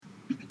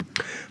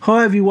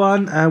Hi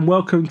everyone, and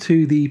welcome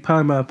to the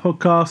Poema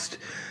podcast.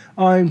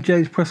 I'm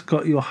James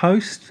Prescott, your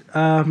host.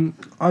 I'm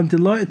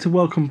delighted to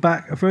welcome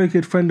back a very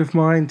good friend of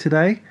mine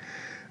today.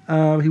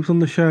 He was on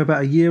the show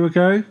about a year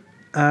ago.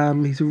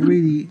 He's a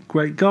really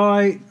great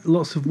guy,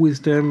 lots of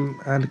wisdom,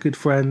 and a good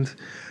friend.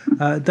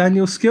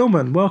 Daniel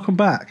Skillman, welcome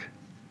back.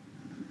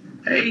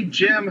 Hey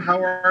Jim,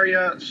 how are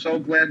you? So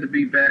glad to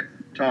be back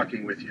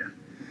talking with you.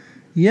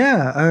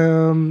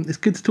 Yeah, it's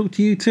good to talk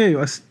to you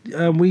too.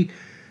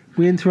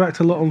 We interact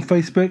a lot on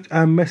Facebook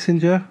and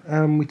Messenger,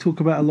 and we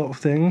talk about a lot of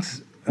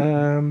things.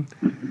 And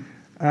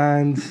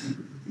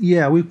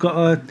yeah, we've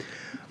got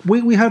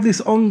we have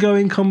this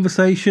ongoing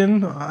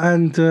conversation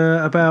and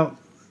about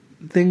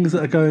things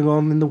that are going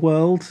on in the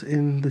world,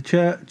 in the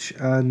church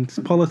and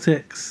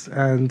politics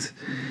and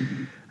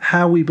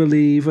how we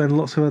believe and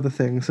lots of other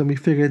things. And we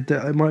figured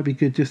that it might be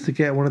good just to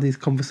get one of these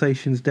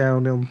conversations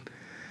down and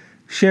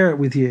share it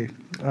with you,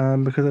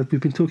 because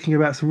we've been talking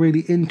about some really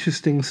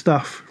interesting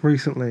stuff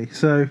recently.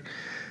 So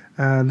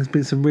there's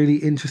been some really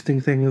interesting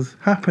things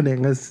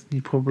happening, as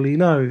you probably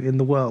know, in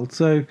the world.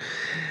 So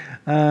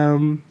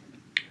so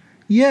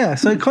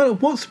kind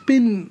of what's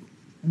been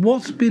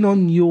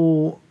on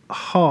your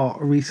heart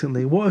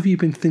recently? What have you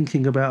been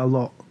thinking about a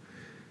lot,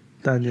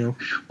 Daniel?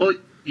 Well,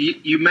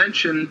 you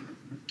mentioned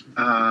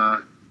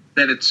that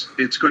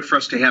it's good for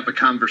us to have a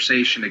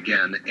conversation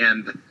again,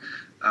 and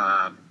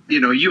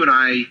you and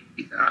I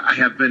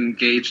have been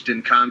engaged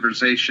in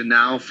conversation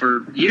now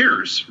for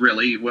years,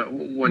 really,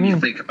 when you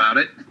think about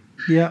it.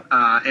 Yeah.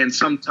 And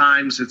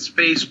sometimes it's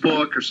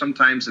Facebook, or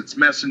sometimes it's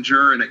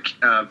Messenger, and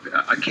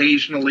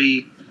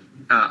occasionally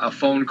a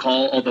phone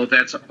call, although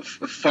that's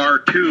far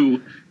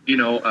too,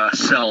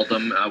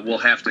 seldom. We'll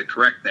have to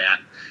correct that.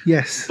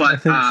 Yes,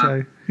 but,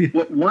 I think so.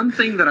 One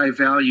thing that I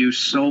value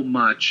so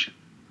much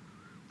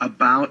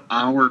about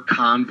our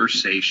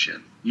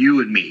conversation,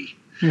 you and me,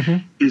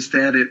 is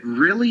that it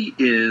really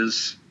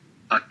is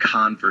a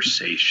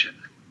conversation.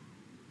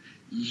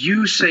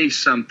 You say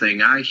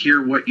something, I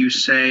hear what you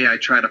say, I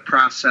try to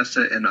process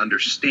it and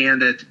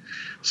understand it.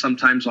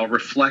 Sometimes I'll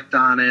reflect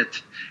on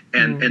it,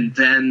 and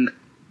then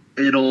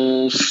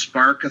it'll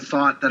spark a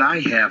thought that I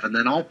have, and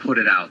then I'll put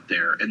it out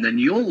there, and then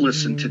you'll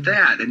listen to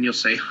that, and you'll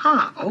say,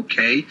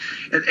 okay,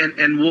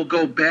 and we'll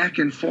go back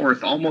and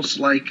forth, almost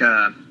like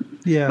a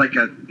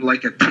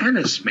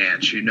tennis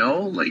match,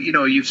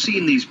 you've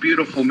seen these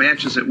beautiful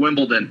matches at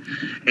Wimbledon,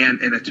 and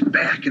it's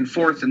back and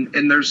forth,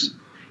 and there's,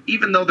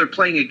 even though they're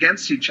playing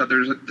against each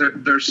other,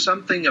 there's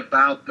something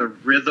about the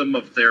rhythm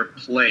of their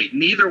play.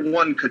 Neither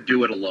one could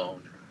do it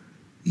alone.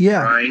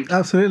 Yeah, right?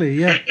 Absolutely,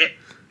 yeah.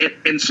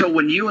 And so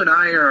when you and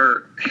I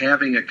are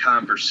having a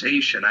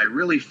conversation, I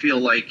really feel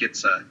like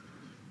it's a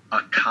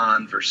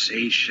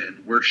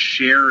conversation. We're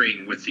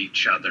sharing with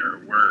each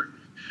other.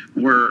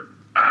 We're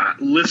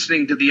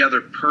listening to the other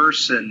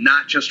person,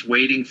 not just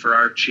waiting for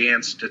our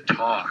chance to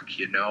talk,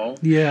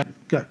 Yeah,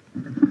 good.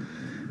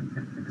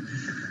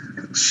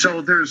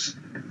 So there's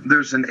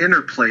an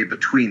interplay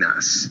between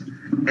us,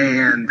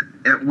 and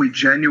we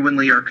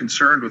genuinely are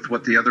concerned with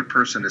what the other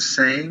person is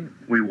saying.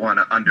 We want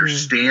to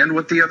understand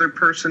what the other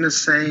person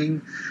is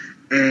saying,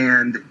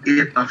 and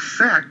it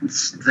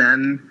affects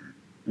then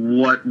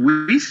what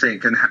we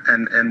think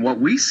and what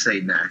we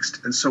say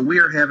next. And so we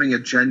are having a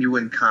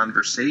genuine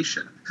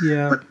conversation.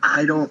 Yeah. But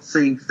I don't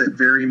think that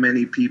very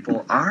many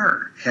people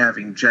are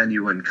having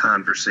genuine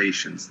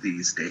conversations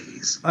these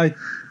days. I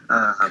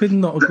could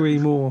not agree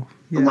more.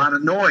 Yeah. A lot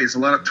of noise, a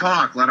lot of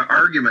talk, a lot of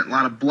argument, a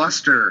lot of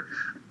bluster,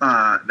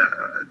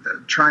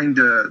 trying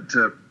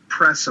to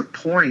press a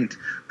point,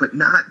 but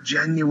not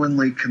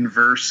genuinely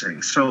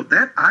conversing. So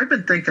that I've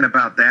been thinking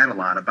about that a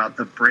lot, about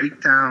the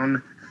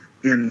breakdown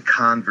in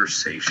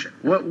conversation.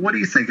 What do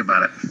you think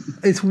about it?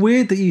 It's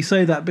weird that you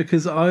say that,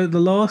 because the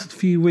last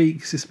few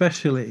weeks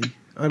especially,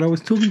 and I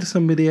was talking to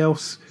somebody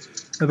else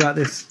about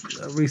this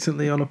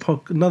recently on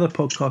another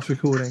podcast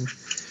recording,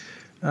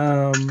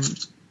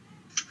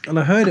 and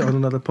I heard it on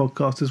another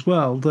podcast as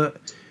well, that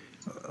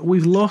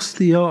we've lost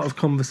the art of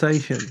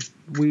conversation.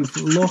 We've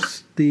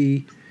lost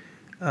the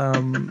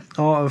art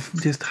of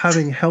just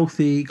having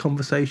healthy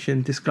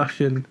conversation,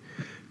 discussion,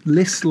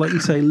 like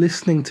you say,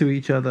 listening to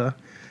each other,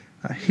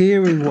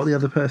 hearing what the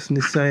other person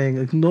is saying,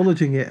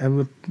 acknowledging it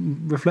and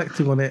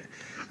reflecting on it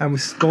and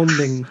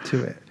responding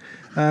to it.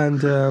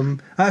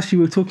 And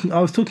actually I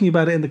was talking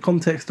about it in the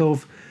context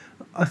of,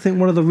 I think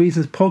one of the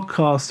reasons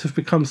podcasts have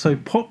become so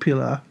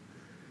popular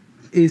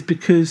is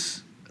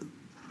because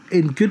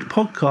in good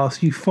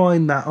podcasts you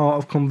find that art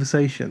of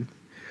conversation.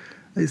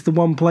 It's the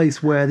one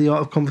place where the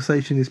art of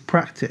conversation is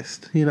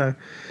practiced. A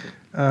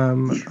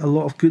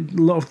lot of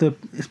the,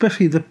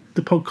 especially the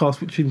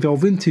podcasts which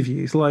involve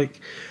interviews. Like,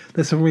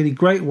 there's some really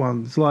great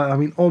ones.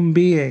 Like, On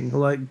Being,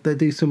 like, they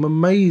do some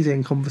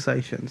amazing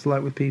conversations,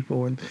 like, with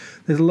people, and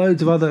there's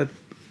loads of other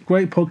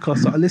great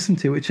podcasts that I listen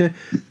to, which are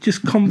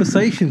just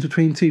conversations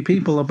between two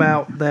people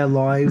about their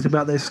lives,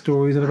 about their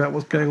stories, and about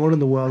what's going on in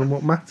the world and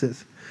what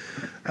matters.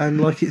 And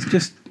like, it's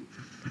just,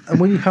 and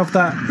when you have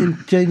that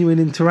genuine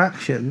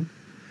interaction,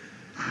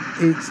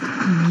 it's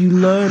you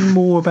learn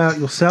more about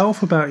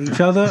yourself, about each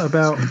other,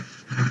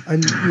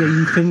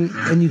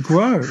 and you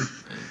grow.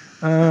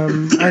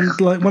 And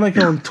like when I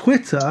go on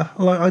Twitter,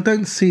 like I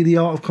don't see the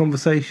art of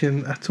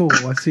conversation at all.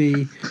 I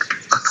see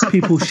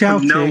people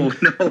shouting. No.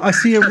 I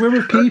see a room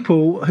of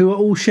people who are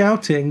all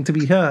shouting to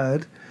be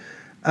heard,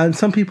 and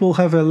some people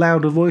have a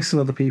louder voice than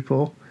other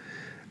people,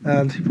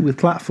 and people with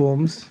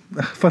platforms.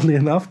 Funnily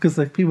enough, because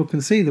people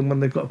can see them when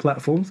they've got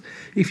platforms.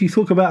 If you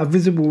talk about a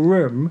visible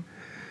room,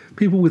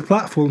 people with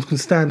platforms can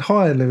stand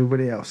higher than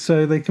everybody else,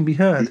 so they can be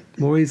heard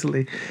more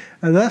easily.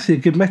 And that's actually a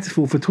good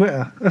metaphor for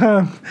Twitter.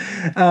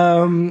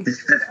 And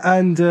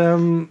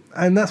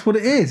that's what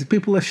it is.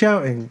 People are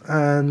shouting,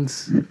 and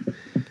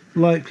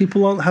like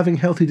people aren't having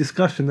healthy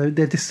discussion.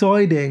 They're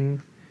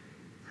deciding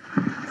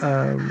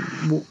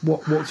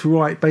what's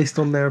right based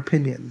on their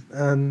opinion.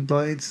 And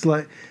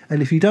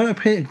and if you don't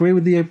agree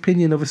with the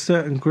opinion of a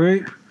certain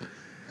group,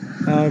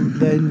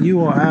 then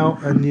you are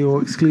out and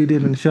you're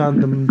excluded and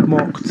shunned and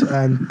mocked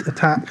and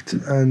attacked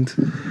and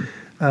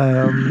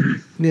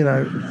and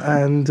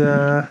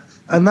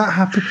that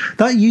happened.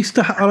 That used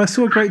to and I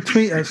saw a great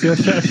tweet actually. I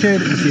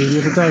shared it with you the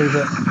other day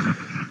that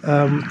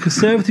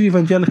conservative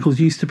evangelicals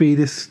used to be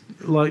this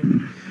like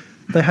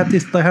they have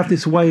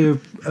this way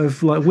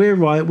of like we're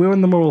right, we're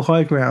on the moral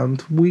high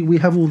ground, we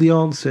have all the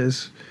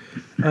answers.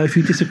 If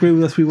you disagree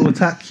with us, we will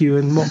attack you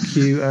and mock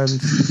you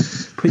and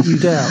put you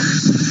down.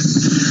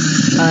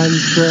 And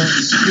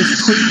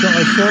this tweet that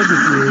I shared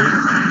with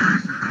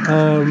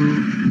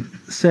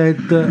you said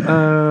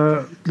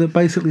that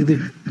basically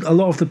a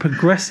lot of the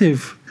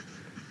progressive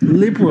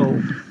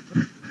liberal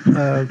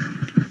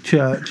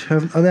church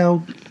are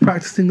now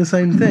practicing the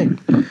same thing,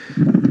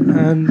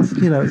 and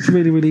it's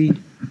really, really,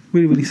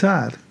 really, really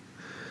sad.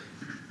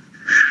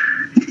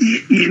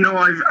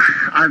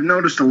 I've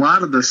noticed a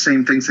lot of the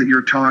same things that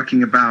you're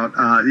talking about.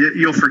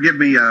 You'll forgive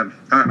me.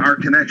 Our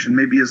connection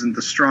maybe isn't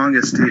the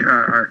strongest.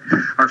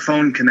 Our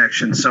phone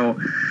connection. So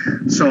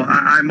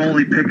I'm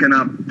only picking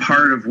up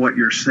part of what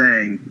you're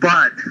saying.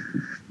 But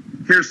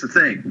here's the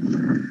thing: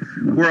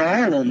 we're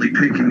all only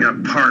picking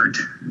up part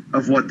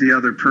of what the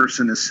other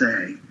person is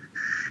saying,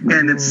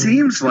 and it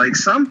seems like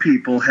some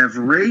people have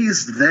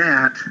raised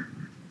that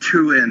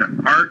to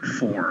an art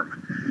form.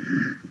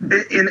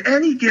 In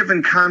any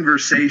given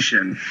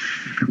conversation,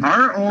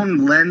 our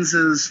own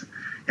lenses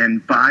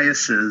and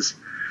biases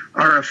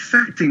are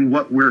affecting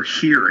what we're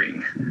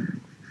hearing.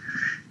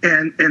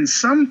 And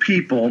some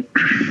people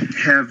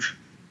have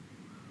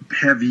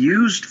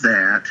used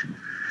that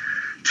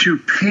to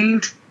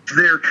paint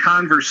their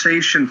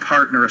conversation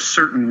partner a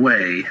certain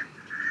way,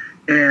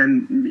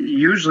 and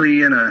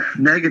usually in a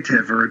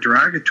negative or a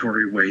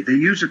derogatory way. They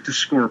use it to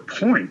score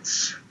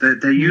points.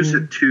 That they use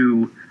it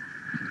to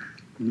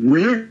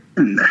win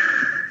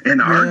an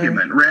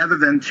argument rather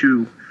than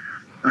to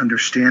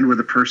understand where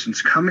the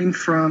person's coming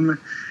from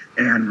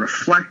and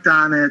reflect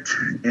on it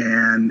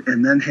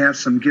and then have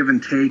some give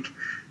and take.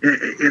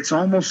 It's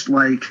almost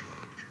like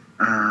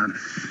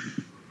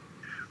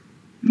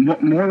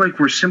more like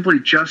we're simply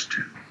just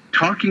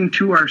talking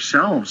to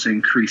ourselves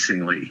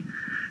increasingly.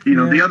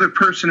 The other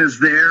person is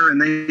there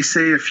and they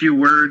say a few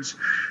words,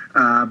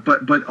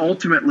 but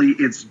ultimately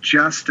it's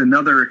just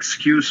another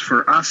excuse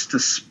for us to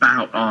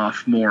spout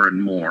off more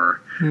and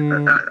more.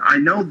 I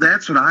know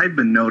that's what I've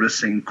been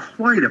noticing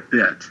quite a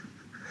bit.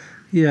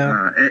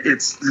 Yeah.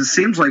 It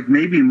seems like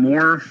maybe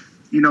more,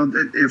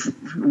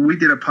 if we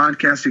did a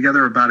podcast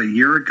together about a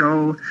year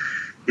ago,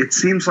 it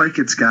seems like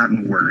it's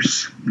gotten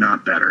worse,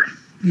 not better.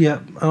 Yeah,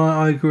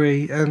 I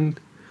agree. And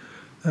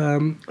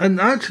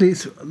actually,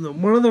 it's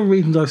one of the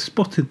reasons I've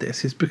spotted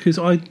this is because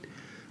I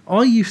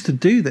used to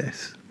do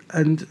this,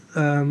 and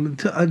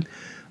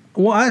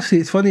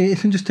it's funny,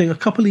 it's interesting. A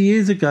couple of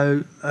years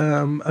ago,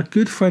 a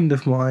good friend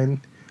of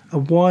mine,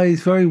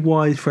 very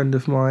wise friend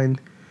of mine,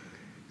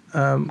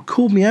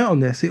 called me out on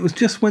this. It was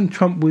just when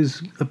Trump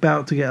was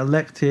about to get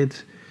elected,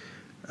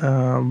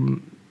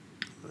 and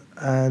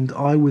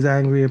I was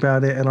angry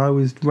about it, and I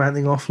was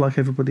ranting off like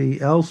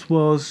everybody else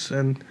was,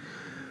 and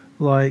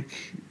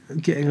like it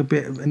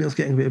was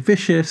getting a bit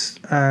vicious,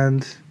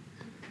 and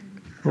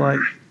like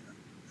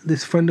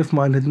this friend of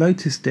mine had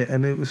noticed it,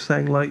 and it was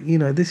saying like,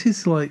 this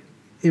is like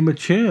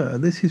immature.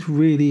 This is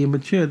really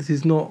immature. This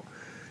is not.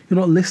 You're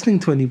not listening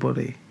to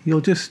anybody.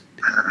 You're just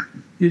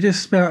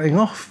spouting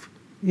off,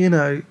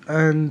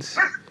 and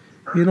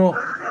you're not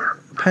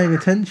paying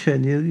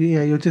attention.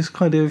 You're just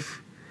kind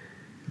of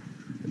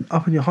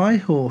up on your high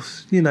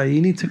horse. You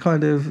need to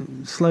kind of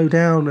slow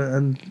down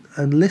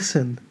and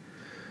listen.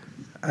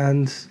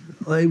 And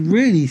it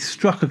really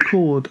struck a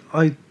chord.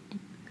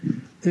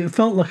 It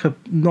felt like a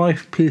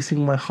knife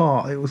piercing my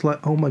heart. It was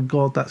like, oh my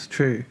God, that's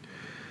true.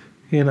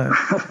 And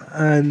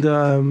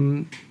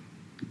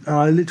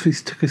I literally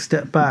took a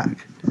step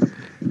back.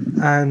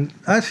 And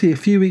actually, a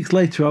few weeks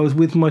later, I was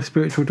with my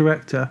spiritual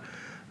director,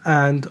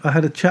 and I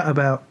had a chat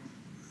about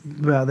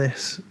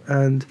this,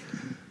 and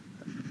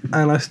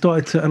I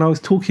was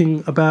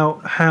talking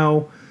about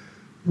how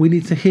we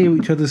need to hear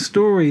each other's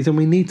stories, and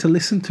we need to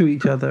listen to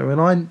each other. And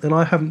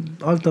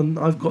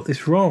I've got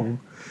this wrong.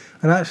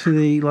 And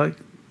actually, like,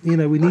 you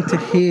know, we need to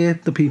hear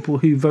the people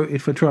who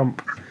voted for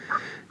Trump.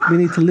 We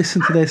need to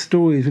listen to their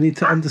stories. We need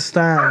to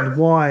understand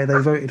why they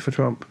voted for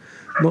Trump,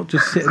 not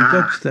just sit and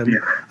judge them. Yeah.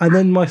 And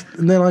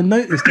then I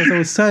noticed as I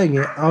was saying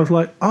it, I was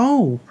like,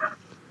 oh,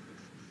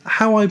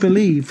 how I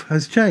believe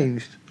has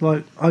changed.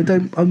 Like,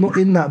 I'm not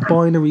in that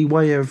binary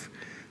way of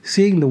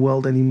seeing the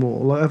world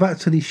anymore. Like, I've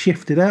actually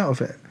shifted out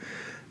of it.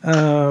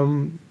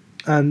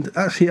 And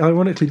actually,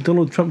 ironically,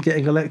 Donald Trump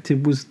getting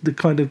elected was the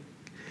kind of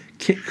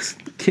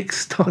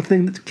kickstart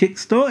thing that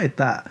kick-started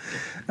that.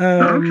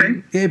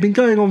 Okay. It had been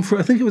going on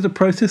I think it was a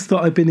process that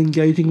I've been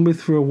engaging with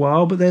for a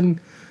while, but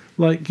then,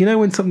 like, you know,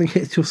 when something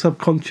hits your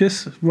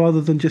subconscious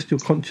rather than just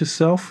your conscious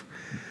self,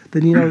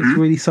 then you know it's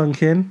really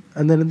sunk in.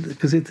 And then,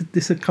 because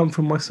this had come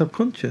from my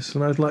subconscious,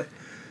 and I was like,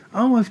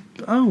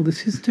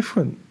 this is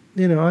different.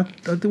 You know,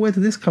 where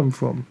did this come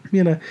from?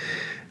 You know,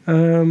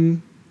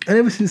 and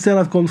ever since then,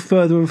 I've gone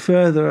further and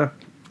further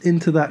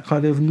into that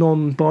kind of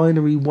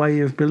non-binary way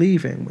of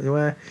believing,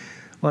 where,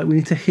 like, we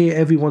need to hear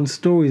everyone's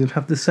stories and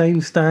have the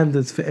same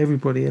standards for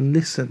everybody and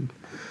listen,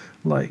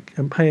 like,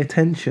 and pay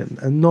attention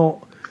and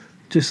not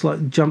just,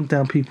 like, jump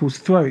down people's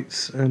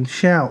throats and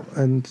shout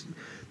and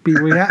be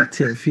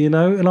reactive, you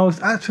know. And I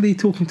was actually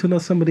talking to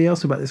somebody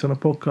else about this on a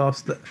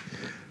podcast that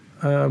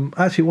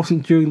actually it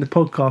wasn't during the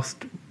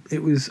podcast,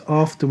 it was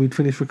after we'd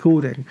finished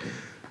recording,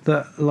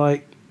 that,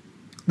 like,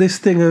 this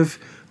thing of,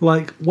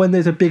 like, when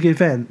there's a big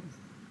event,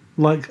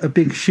 like a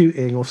big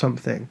shooting or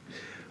something,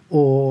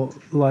 or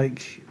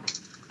like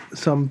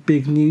some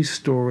big news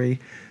story,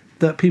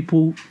 that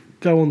people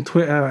go on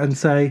Twitter and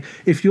say,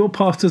 if your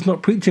pastor's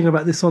not preaching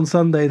about this on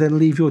Sunday, then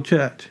leave your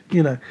church,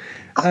 you know.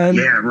 And,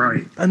 yeah,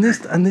 right. And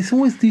this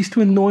always used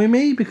to annoy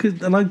me,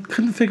 and I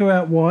couldn't figure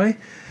out why.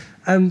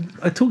 And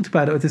I talked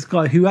about it with this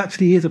guy who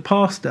actually is a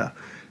pastor,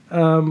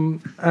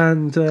 and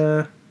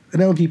an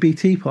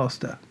LGBT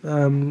pastor,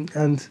 and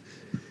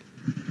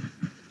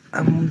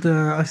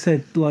I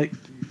said, like,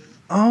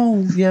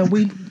 oh yeah,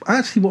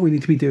 what we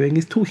need to be doing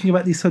is talking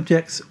about these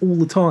subjects all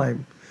the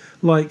time,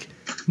 like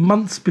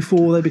months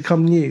before they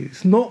become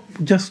news, not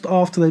just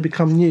after they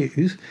become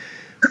news.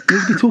 We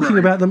should be talking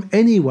about them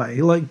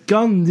anyway. Like,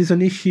 guns is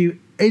an issue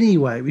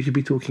anyway we should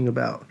be talking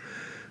about.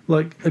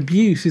 Like,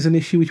 abuse is an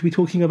issue we should be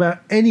talking about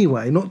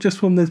anyway, not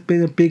just when there's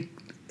been a big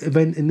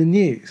event in the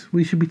news.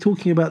 We should be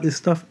talking about this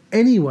stuff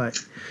anyway,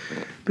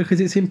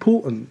 because it's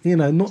important, you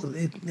know.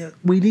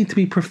 We need to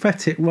be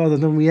prophetic rather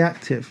than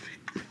reactive,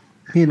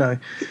 you know.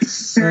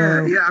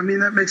 Yeah, I mean,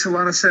 that makes a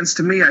lot of sense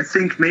to me. I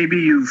think maybe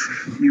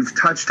you've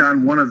touched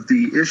on one of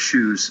the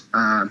issues,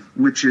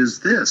 which is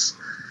this.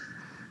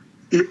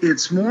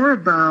 It's more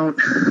about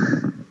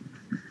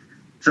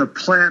the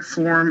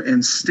platform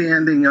and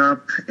standing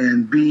up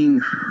and being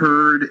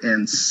heard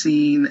and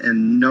seen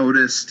and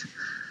noticed,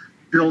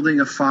 building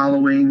a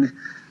following,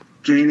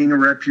 gaining a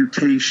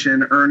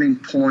reputation, earning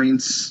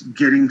points,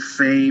 getting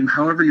fame,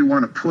 however you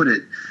want to put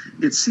it.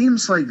 It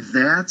seems like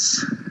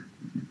that's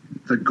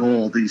the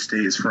goal these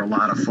days for a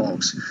lot of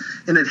folks.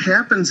 And it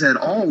happens at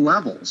all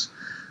levels.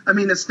 I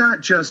mean, it's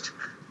not just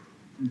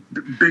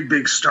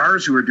big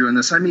stars who are doing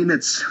this. I mean,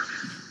 it's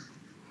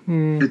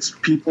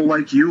people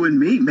like you and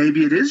me.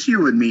 Maybe it is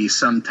you and me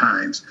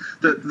sometimes.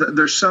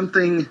 There's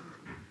something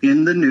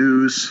in the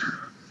news,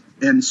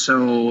 and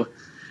so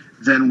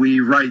then we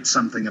write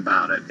something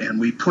about it, and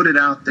we put it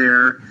out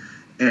there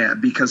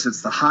because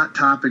it's the hot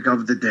topic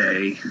of the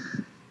day,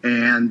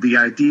 and the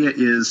idea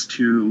is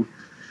to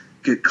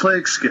get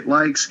clicks, get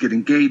likes, get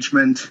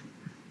engagement,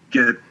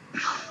 get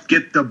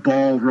the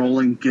ball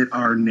rolling, get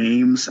our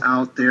names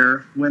out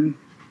there, when,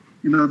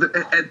 you know,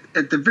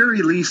 at the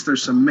very least,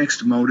 there's some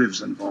mixed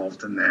motives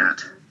involved in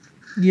that.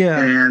 Yeah.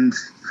 And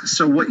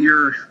so what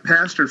your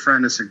pastor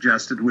friend has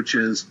suggested, which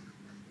is,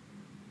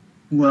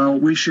 well,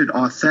 we should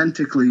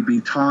authentically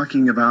be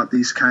talking about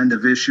these kind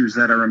of issues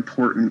that are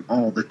important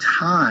all the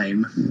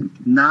time,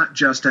 not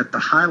just at the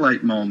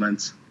highlight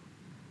moments.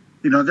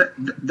 You know,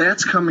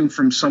 that's coming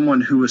from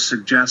someone who is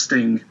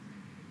suggesting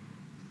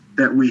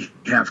that we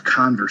have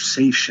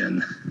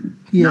conversation,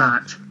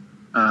 not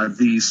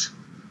these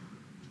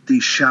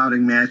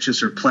shouting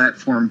matches or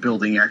platform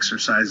building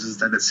exercises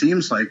that it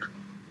seems like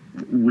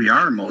we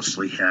are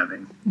mostly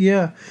having.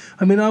 Yeah.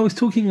 I mean, I was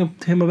talking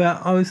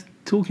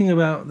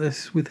about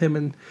this with him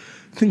and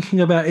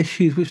thinking about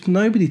issues which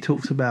nobody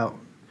talks about.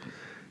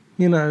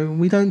 You know,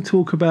 we don't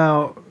talk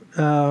about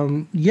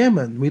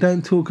Yemen. We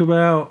don't talk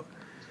about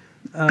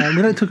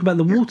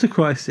the water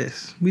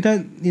crisis. We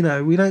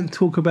don't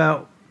talk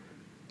about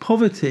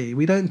poverty.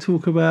 We don't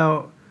talk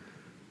about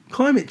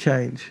climate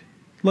change.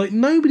 Like,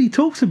 nobody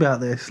talks about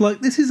this.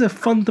 Like, this is a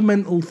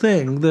fundamental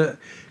thing that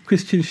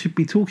Christians should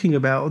be talking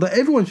about, or that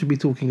everyone should be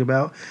talking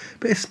about,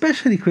 but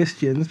especially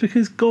Christians,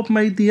 because God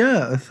made the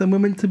earth and we're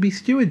meant to be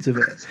stewards of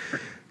it.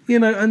 You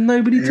know, and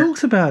nobody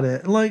talks about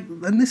it. Like,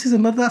 and that's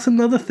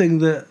another thing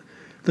that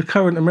the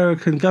current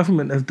American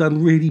government have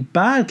done really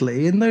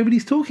badly, and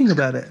nobody's talking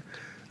about it.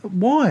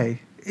 Why?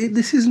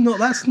 That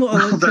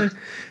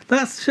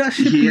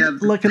should be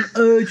like an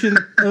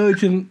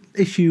urgent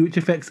issue which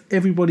affects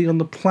everybody on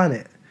the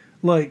planet.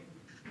 Like,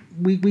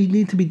 we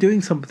need to be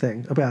doing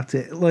something about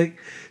it. Like,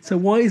 so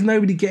why is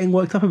nobody getting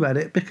worked up about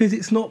it? Because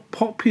it's not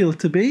popular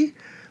to be.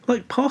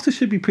 Like, pastors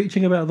should be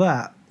preaching about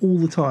that all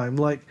the time.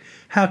 Like,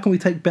 how can we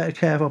take better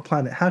care of our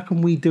planet? How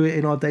can we do it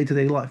in our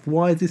day-to-day life?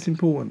 Why is this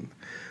important?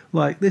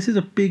 Like, this is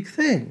a big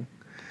thing.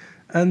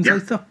 And so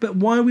stuff, but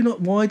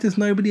why does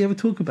nobody ever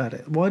talk about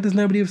it? Why does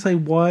nobody ever say,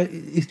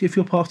 if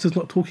your pastor's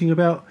not talking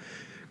about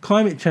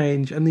climate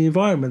change and the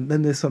environment,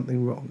 then there's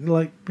something wrong?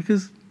 Like,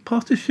 because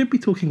pastors should be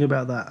talking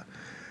about that.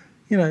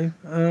 You know,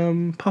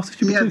 pastors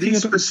should be talking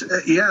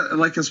about...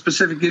 like a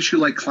specific issue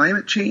like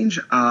climate change.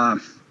 I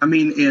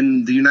mean,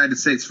 in the United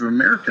States of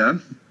America,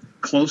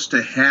 close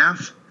to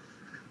half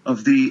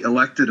of the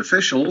elected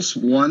officials,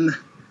 one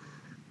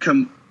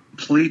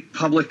complete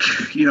public,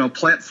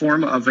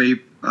 platform of a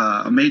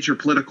major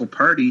political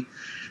party,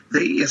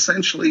 they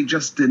essentially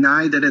just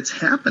deny that it's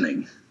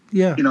happening.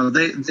 Yeah.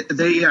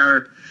 They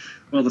are,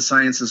 well, the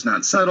science is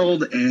not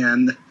settled,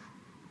 and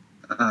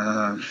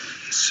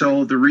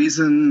so the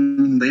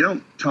reason they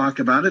don't talk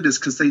about it is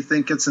because they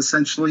think it's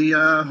essentially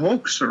a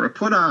hoax or a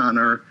put on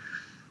or,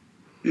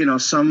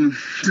 some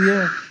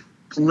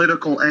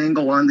political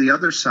angle on the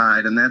other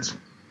side. And that's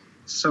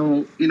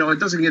so, it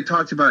doesn't get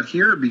talked about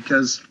here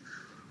because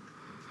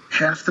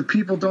half the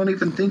people don't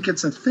even think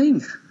it's a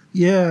thing.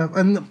 Yeah,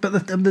 but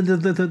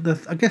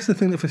I guess the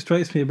thing that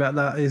frustrates me about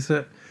that is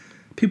that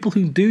people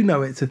who do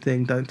know it's a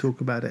thing don't talk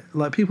about it.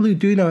 Like, people who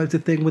do know it's a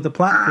thing with a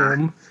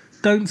platform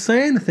don't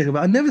say anything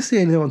about it. I never see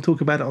anyone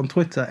talk about it on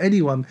Twitter.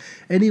 Any one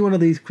of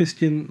these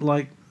Christian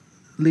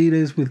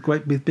leaders with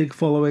big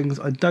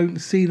followings, I don't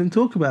see them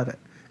talk about it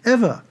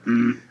ever.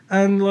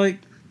 And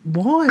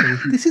why?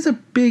 This is a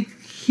big,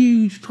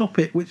 huge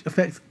topic which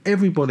affects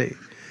everybody.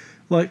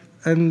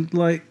 And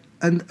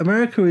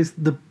America is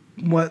the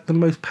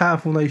most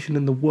powerful nation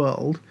in the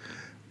world,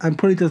 and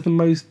probably does the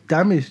most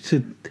damage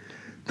to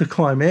the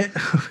climate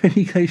of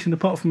any nation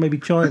apart from maybe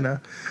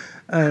China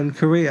and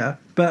Korea.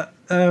 But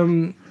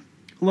if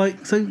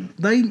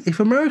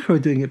America are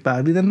doing it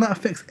badly, then that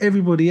affects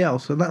everybody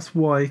else, and that's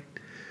why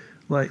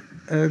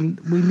and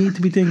we need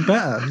to be doing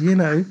better.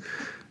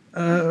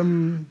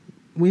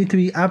 We need to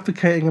be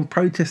advocating and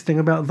protesting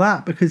about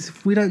that, because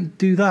if we don't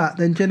do that,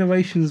 then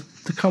generations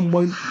to come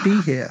won't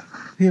be here.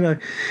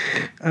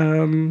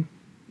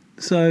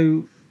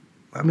 So,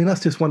 I mean,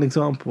 that's just one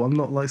example. I'm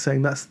not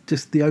saying that's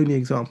just the only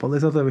example.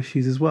 There's other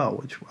issues as well,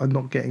 which I'm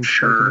not getting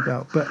spoken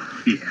about. But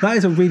that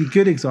is a really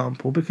good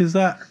example, because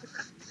that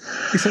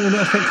is something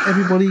that affects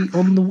everybody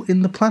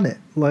in the planet.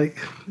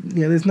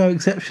 There's no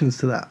exceptions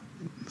to that.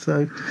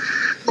 So,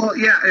 well,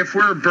 yeah, if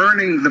we're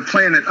burning the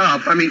planet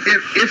up, I mean,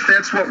 if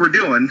that's what we're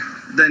doing,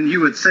 then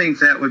you would think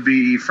that would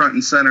be front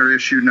and center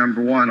issue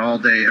number one all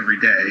day, every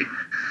day.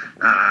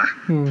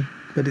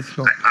 But it's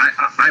not.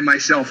 I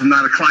myself am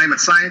not a climate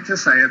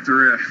scientist. I have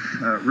to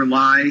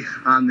rely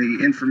on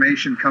the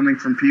information coming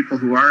from people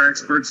who are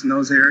experts in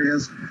those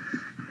areas.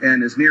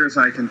 And as near as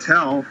I can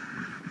tell,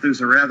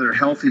 there's a rather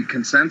healthy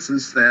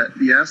consensus that,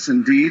 yes,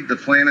 indeed, the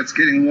planet's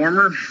getting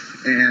warmer,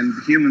 and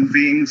human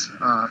beings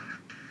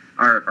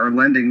are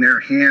lending their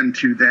hand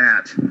to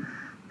that.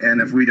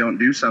 And if we don't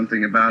do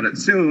something about it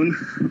soon,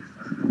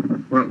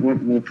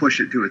 we'll push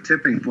it to a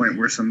tipping point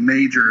where some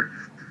major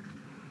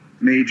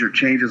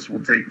changes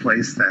will take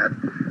place that,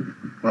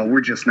 well,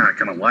 we're just not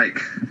going to like.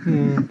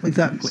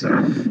 Exactly.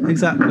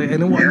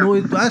 And what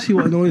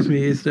annoys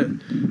me is that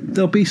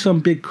there'll be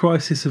some big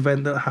crisis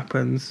event that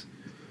happens,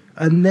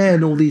 and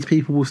then all these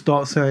people will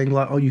start saying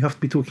you have to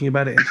be talking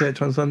about it in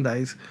church on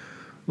Sundays,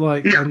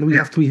 and we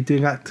have to be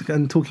doing that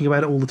and talking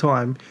about it all the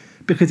time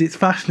because it's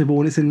fashionable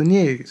and it's in the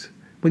news.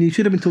 When you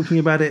should have been talking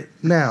about it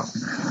now,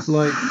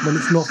 when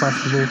it's not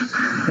fashionable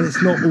and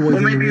it's not always in the news.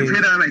 Well, maybe you've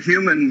hit on a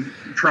human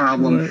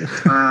problem.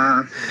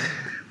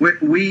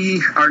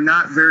 We are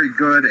not very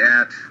good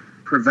at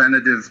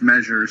preventative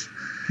measures.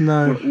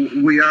 No.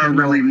 We are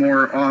really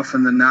more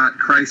often than not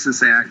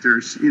crisis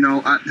actors.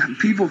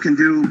 People can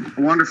do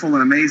wonderful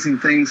and amazing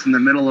things in the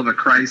middle of a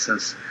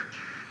crisis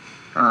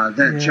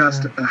that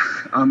just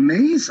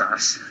amaze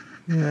us.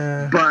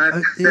 Yeah.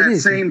 But that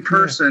same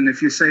person,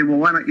 if you say, well,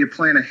 why don't you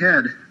plan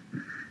ahead?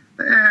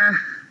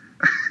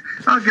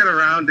 I'll get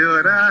around to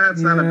it.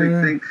 It's not a big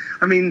thing.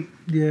 I mean,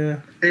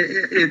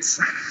 it's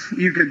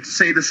you could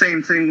say the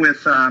same thing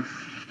with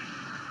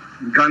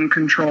gun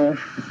control.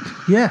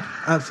 Yeah,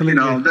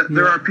 absolutely.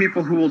 There are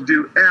people who will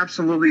do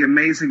absolutely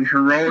amazing,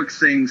 heroic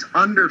things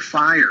under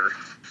fire.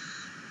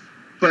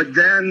 But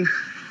then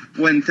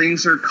when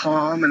things are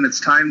calm and it's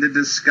time to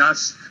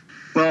discuss,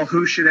 well,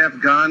 who should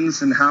have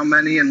guns and how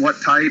many and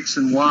what types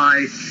and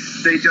why,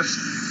 they just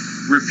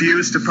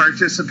refuse to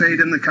participate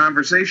in the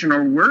conversation,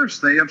 or worse,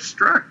 they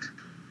obstruct.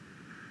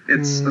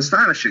 It's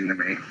astonishing to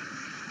me.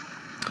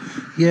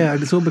 Yeah,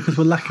 and it's all because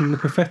we're lacking the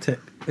prophetic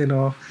in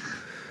our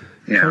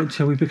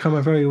culture. We've become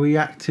a very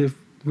reactive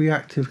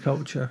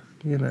culture,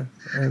 And,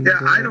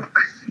 I don't,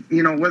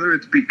 whether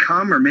it's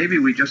become or maybe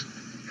we just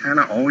kind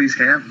of always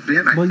have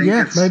been. I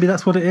think maybe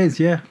that's what it is.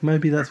 Yeah,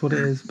 maybe that's what it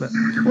is. But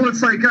well,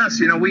 it's like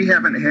us. We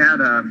haven't had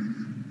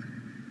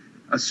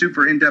a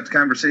super in-depth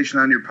conversation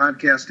on your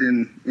podcast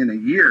in a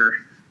year,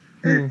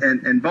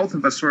 and both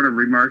of us sort of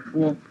remarked,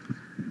 well,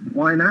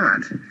 why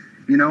not?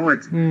 You know,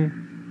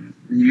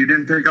 you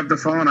didn't pick up the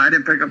phone, I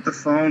didn't pick up the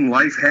phone,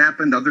 life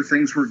happened, other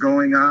things were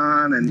going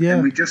on, and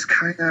we just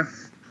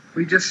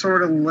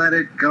sort of let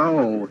it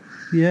go.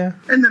 Yeah.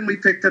 And then we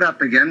picked it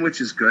up again,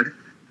 which is good.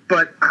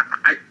 But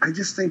I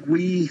just think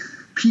we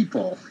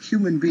people,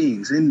 human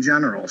beings in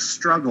general,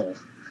 struggle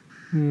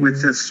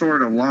with this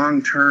sort of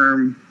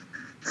long-term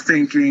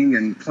thinking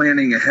and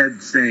planning ahead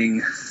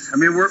thing. I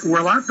mean, we're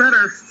a lot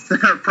better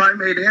than our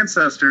primate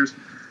ancestors,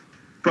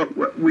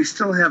 but we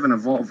still haven't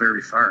evolved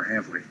very far,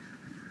 have we?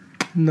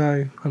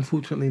 No,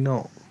 unfortunately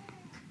not.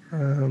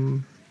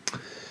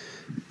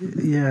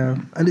 Yeah,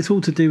 and it's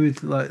all to do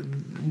with like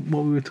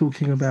what we were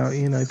talking about.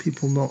 You know,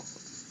 people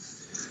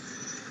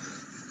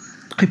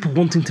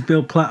wanting to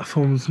build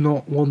platforms,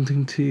 not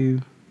wanting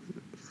to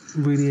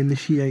really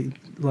initiate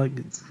like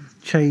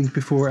change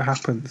before it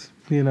happens.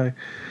 You know,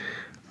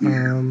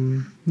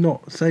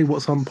 not say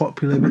what's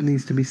unpopular but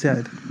needs to be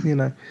said. You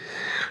know,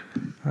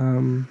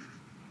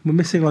 we're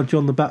missing our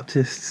John the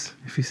Baptists,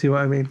 if you see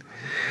what I mean.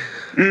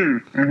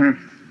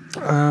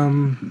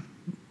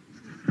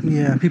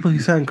 Yeah, people who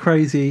sound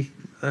crazy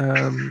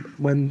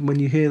when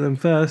you hear them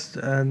first,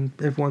 and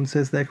everyone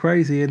says they're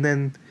crazy, and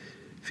then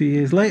a few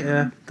years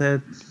later,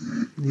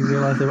 you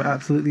realise they were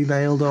absolutely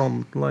nailed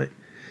on. Like,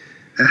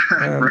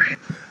 right.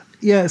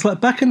 Yeah, it's like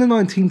back in the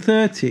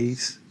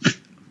 1930s,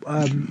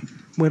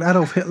 when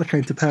Adolf Hitler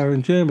came to power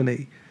in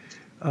Germany.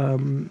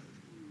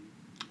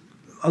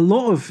 A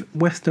lot of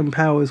Western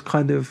powers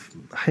kind of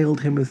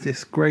hailed him as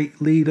this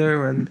great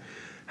leader and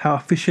how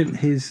efficient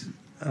his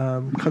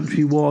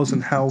country was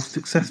and how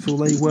successful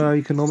they were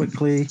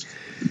economically,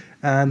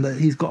 and that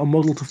he's got a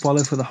model to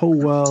follow for the whole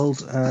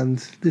world,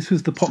 and this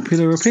was the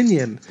popular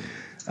opinion.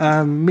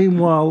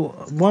 Meanwhile,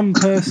 one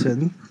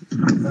person,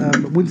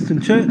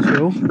 Winston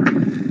Churchill,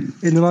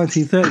 in the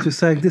 1930s was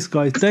saying this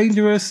guy's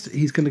dangerous,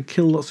 he's going to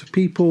kill lots of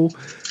people,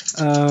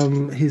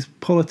 his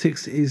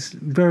politics is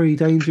very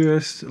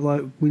dangerous,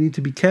 like we need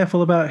to be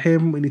careful about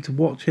him, we need to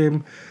watch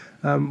him,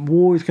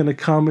 war is going to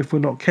come if we're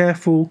not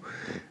careful,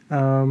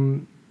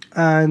 and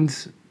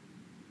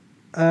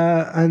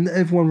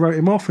everyone wrote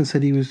him off and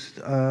said he was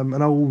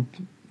an old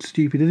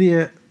stupid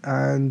idiot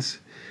and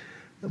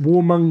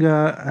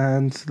warmonger,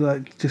 and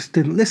like just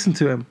didn't listen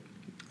to him.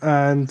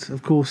 And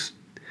of course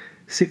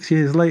 6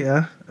 years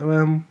later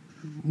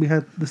we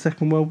had the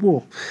Second World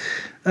War,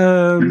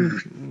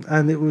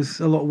 and it was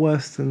a lot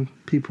worse than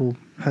people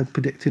had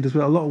predicted as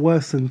well, a lot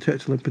worse than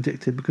Churchill had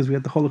predicted, because we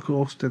had the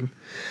Holocaust and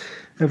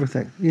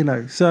everything, you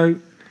know. So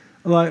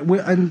like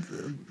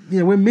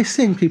we're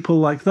missing people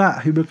like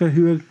that who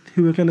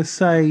are going to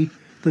say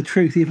the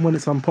truth even when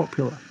it's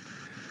unpopular.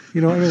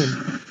 You know what I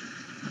mean?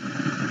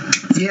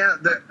 Yeah,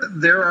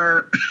 there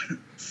are,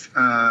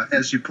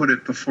 as you put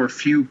it before,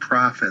 few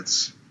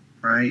prophets,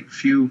 right?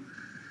 Few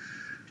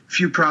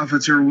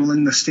prophets who are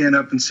willing to stand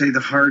up and say the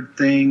hard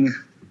thing,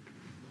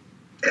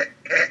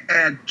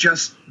 and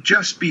just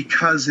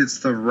because it's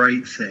the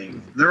right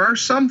thing. There are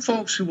some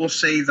folks who will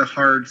say the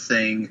hard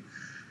thing,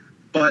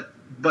 but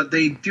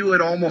they do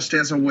it almost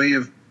as a way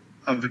of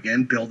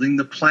again building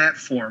the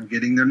platform,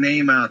 getting their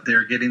name out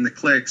there, getting the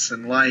clicks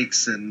and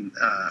likes and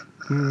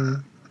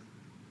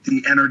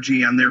the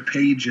energy on their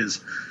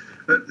pages.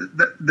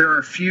 There are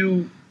a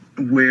few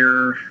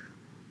where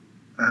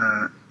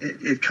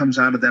it comes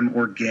out of them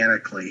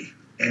organically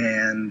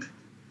and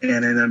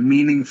in a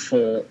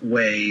meaningful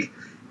way,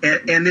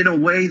 and in a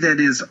way that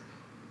is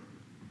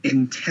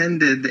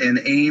intended and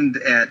aimed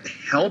at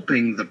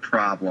helping the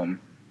problem,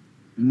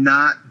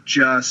 not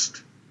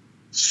just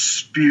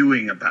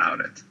spewing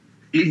about it.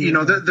 You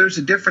know, there's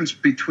a difference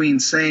between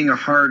saying a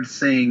hard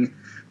thing,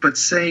 but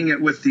saying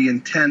it with the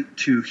intent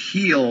to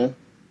heal,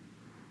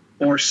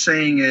 or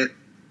saying it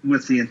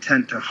with the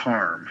intent to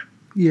harm.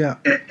 Yeah.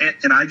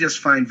 And I just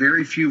find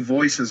very few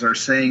voices are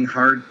saying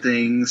hard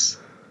things,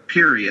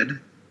 period.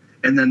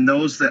 And then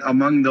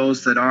among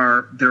those that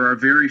are, there are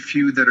very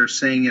few that are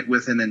saying it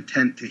with an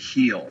intent to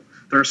heal.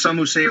 There are some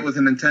who say it with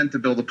an intent to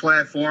build a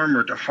platform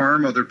or to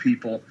harm other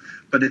people,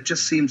 but it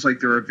just seems like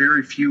there are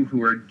very few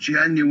who are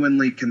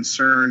genuinely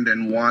concerned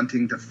and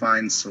wanting to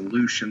find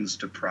solutions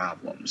to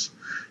problems.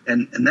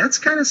 And that's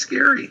kind of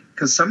scary,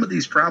 because some of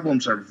these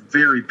problems are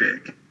very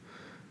big.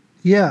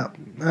 Yeah,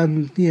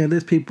 and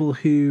there's people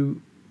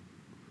who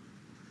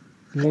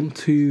want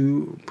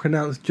to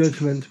pronounce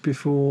judgment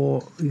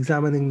before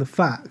examining the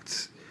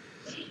facts.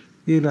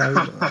 You know,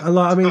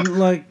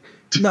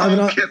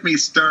 Don't get me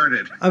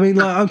started. I mean,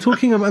 like, I'm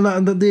talking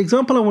about the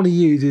example I want to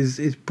use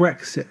is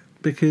Brexit,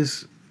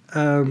 because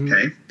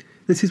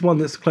this is one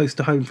that's close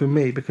to home for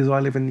me because I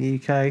live in the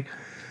UK.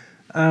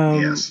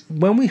 Yes.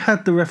 When we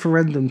had the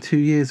referendum 2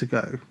 years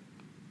ago,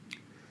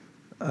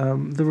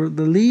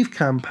 the Leave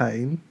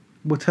campaign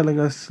were telling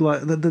us,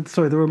 like,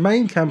 the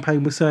Remain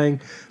campaign was saying,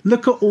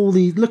 look at all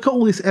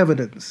this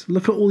evidence,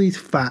 look at all these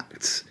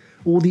facts,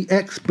 all the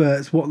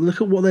experts,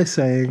 look at what they're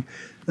saying,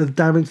 the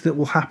damage that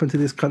will happen to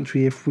this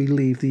country if we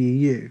leave the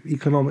EU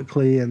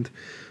economically and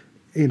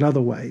in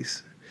other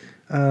ways.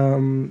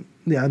 And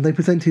they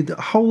presented a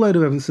whole load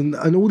of evidence, and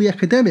all the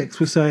academics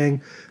were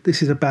saying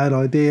this is a bad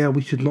idea,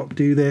 we should not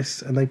do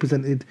this, and they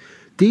presented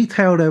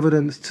detailed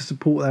evidence to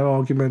support their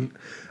argument,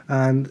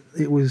 and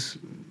it was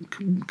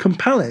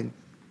compelling,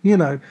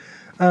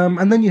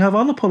 And then you have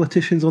other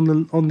politicians on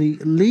the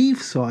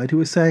Leave side who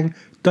are saying,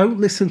 don't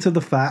listen to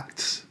the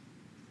facts.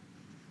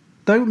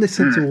 Don't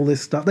listen to all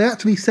this stuff. They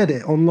actually said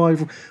it on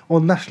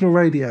national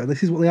radio.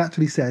 This is what they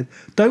actually said.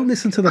 Don't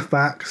listen to the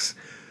facts.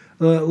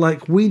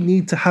 We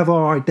need to have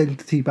our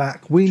identity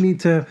back. We need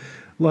to,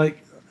 they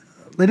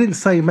didn't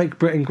say make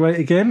Britain great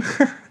again,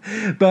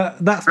 but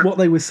that's what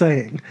they were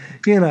saying.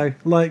 We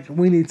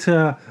need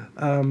to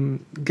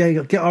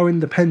get our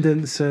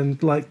independence and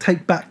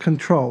take back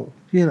control.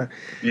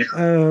 It's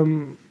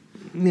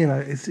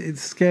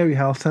scary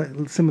how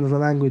similar the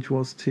language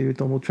was to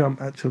Donald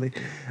Trump actually,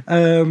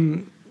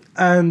 and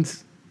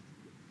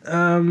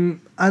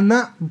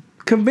that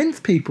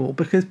convinced people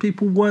because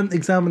people weren't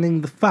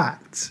examining the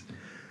facts.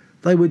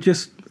 They were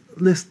just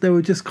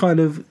kind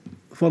of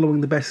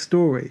following the best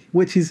story,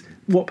 which is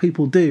what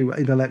people do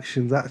in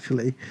elections.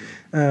 Actually,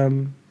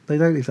 they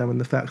don't examine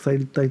the facts.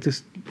 They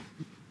just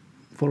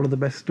follow the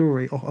best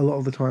story a lot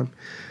of the time.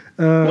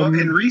 Well,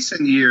 in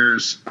recent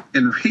years,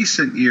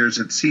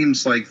 it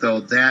seems like though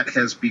that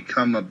has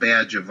become a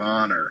badge of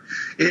honor.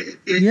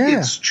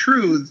 It's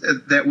true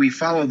that we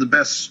follow the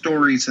best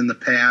stories in the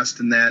past,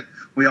 and that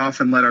we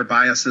often let our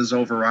biases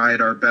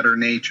override our better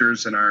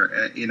natures and our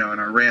and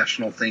our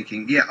rational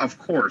thinking. Yeah, of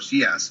course,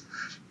 yes.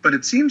 But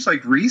it seems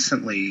like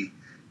recently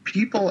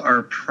people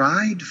are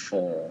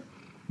prideful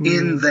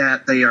in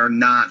that they are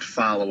not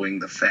following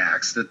the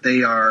facts, that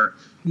they are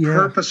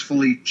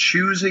purposefully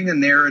choosing a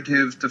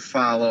narrative to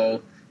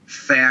follow.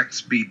 Facts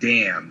be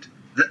damned.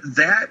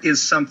 That is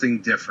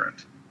something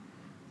different.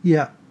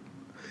 Yeah,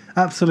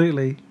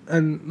 absolutely.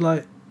 And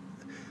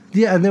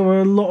and there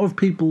were a lot of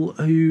people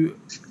who,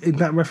 in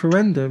that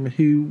referendum,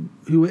 who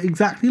were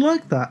exactly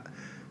like that.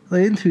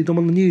 They interviewed them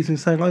on the news and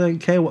saying, I don't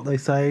care what they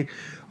say.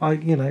 I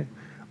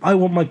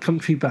want my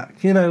country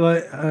back.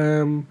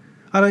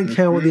 I don't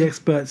care what the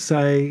experts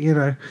say.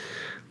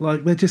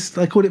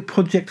 They called it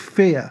Project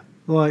Fear.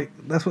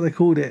 That's what they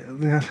called it.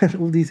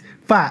 All these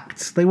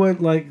facts. They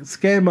weren't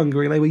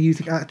scaremongering. They were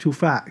using actual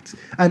facts.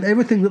 And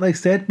everything that they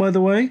said, by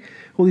the way,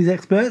 all these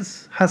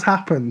experts, has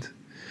happened.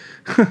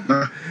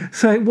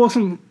 So it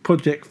wasn't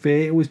Project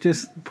Fear. It was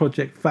just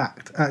Project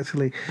Fact,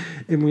 actually,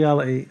 in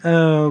reality.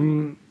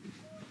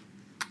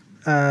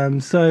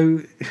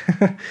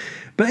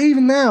 But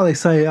even now they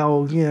say,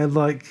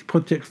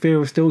 Project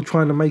Fear is still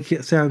trying to make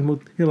it sound more,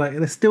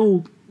 they're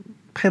still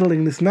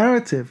peddling this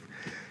narrative,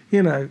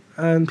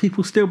 and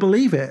people still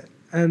believe it,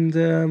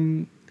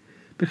 and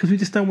because we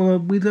just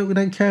we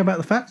don't care about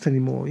the facts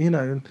anymore,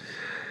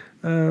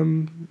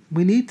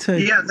 we need to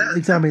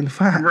examine the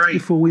facts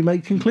before we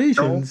make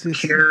conclusions. Don't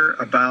care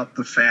about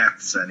the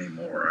facts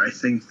anymore. I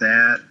think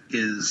that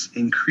is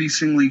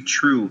increasingly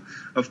true.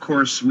 Of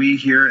course, we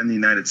here in the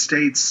United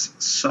States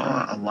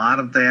saw a lot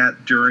of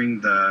that during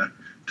the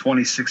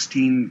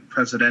 2016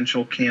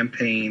 presidential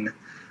campaign.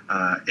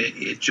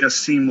 It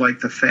just seemed like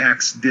the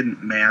facts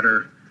didn't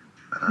matter.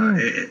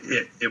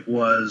 It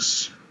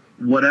was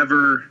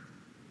whatever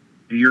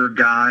your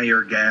guy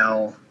or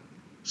gal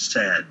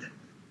said.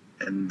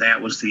 And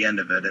that was the end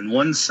of it. And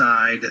one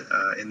side,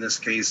 in this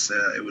case,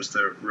 it was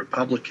the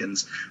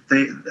Republicans.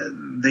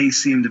 They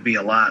seemed to be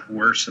a lot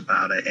worse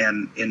about it.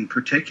 And in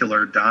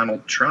particular,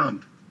 Donald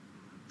Trump.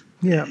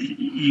 Yeah,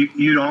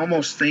 you'd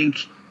almost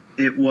think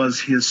it was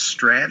his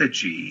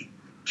strategy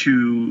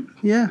to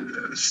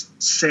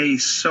say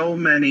so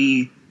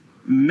many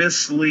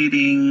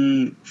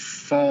misleading,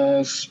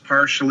 false,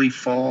 partially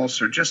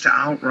false, or just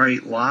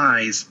outright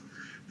lies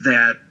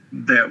that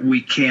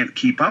we can't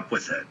keep up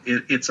with it.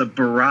 It's a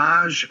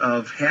barrage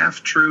of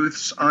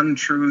half-truths,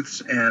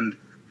 untruths, and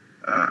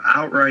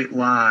outright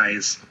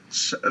lies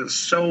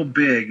so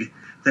big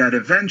that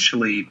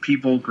eventually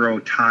people grow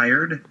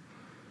tired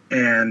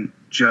and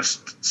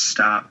just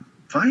stop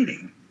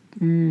fighting.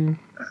 In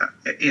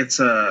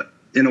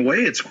a way,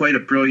 it's quite a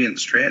brilliant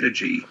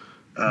strategy.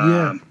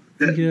 But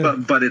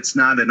it's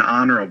not an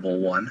honorable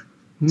one.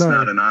 It's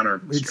not an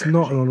honorable strategy. It's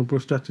not an honorable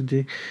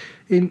strategy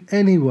in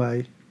any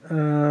way.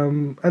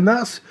 And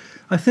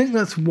I think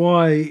that's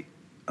why,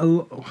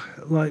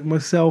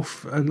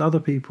 myself and other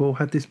people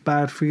had this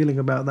bad feeling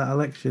about that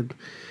election,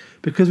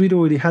 because we'd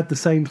already had the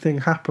same thing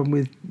happen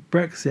with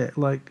Brexit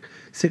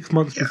 6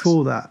 months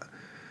before that,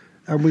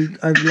 and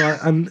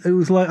it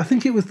was I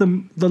think it was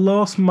the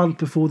last month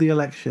before the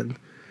election.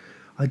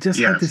 I just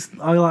had this.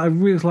 I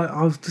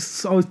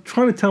was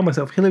trying to tell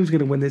myself Hillary was going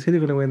to win this.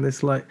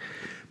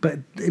 But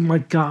in my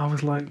gut, I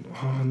was like,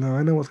 oh no,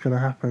 I know what's going to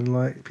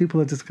happen. People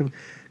are just going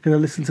to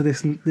listen to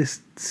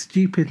this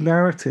stupid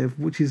narrative,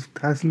 which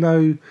has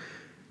no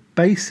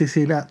basis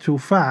in actual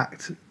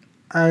fact,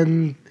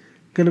 and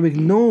going to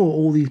ignore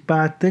all these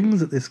bad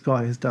things that this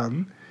guy has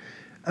done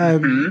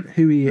and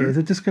who he is,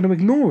 are just going to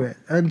ignore it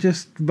and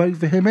just vote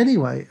for him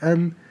anyway.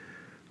 And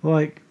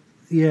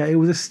Yeah, it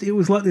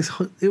was like this.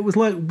 It was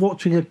like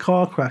watching a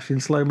car crash in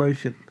slow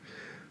motion.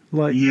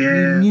 Like you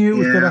knew it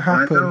was going to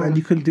happen, and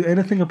you couldn't do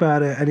anything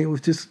about it, and it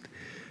was just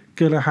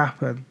going to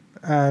happen.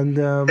 And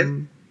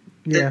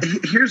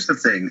here's the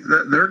thing: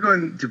 there are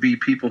going to be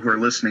people who are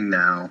listening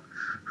now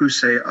who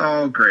say,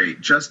 "Oh, great,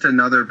 just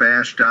another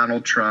bash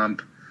Donald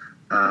Trump."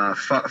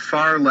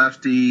 Far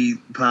lefty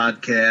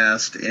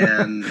podcast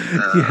and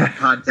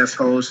podcast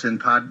host and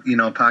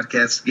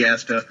podcast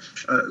guest.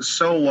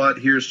 So what?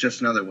 Here's just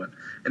another one.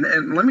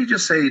 And let me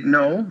just say,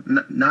 no,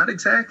 not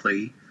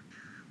exactly.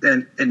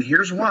 And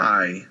here's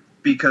why.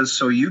 Because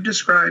so you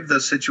described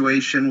the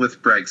situation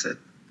with Brexit.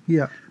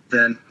 Yeah.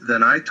 Then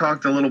I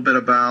talked a little bit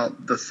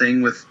about the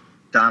thing with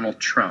Donald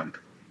Trump.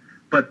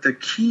 But the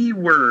key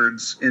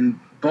words in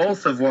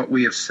both of what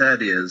we have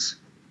said is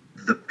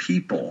the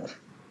people.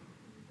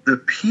 The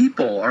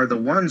people are the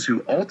ones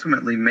who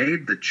ultimately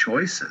made the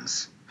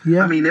choices.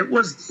 Yeah. I mean, it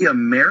was the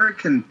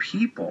American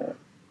people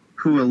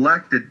who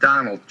elected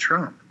Donald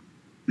Trump.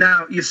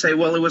 Now, you say,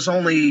 well, it was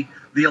only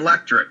the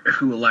electorate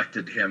who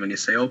elected him. And you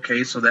say,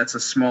 okay, so that's a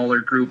smaller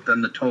group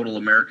than the total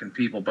American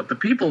people. But the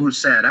people who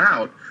sat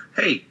out,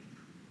 hey,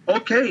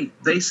 okay,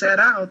 they sat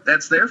out.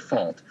 That's their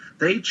fault.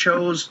 They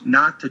chose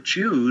not to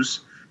choose,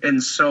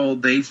 and so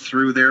they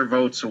threw their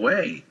votes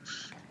away.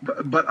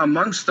 But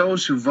amongst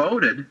those who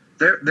voted,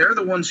 they're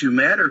the ones who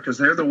matter because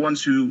they're the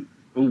ones who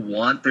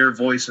want their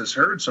voices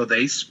heard. So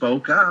they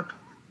spoke up,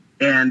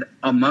 and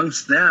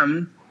amongst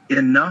them,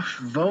 enough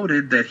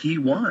voted that he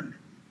won.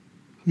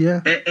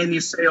 Yeah. And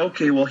you say,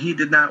 okay, well, he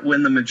did not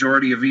win the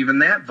majority of even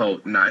that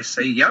vote. And I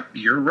say, yep,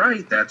 you're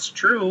right. That's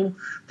true.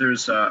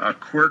 There's a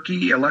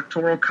quirky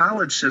electoral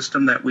college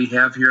system that we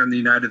have here in the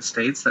United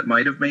States that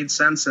might have made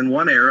sense in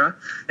one era.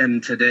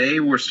 And today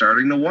we're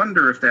starting to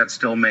wonder if that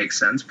still makes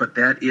sense. But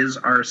that is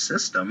our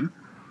system.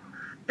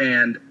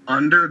 And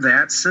under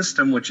that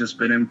system, which has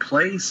been in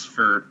place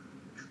for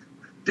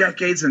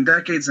decades and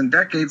decades and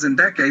decades and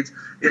decades,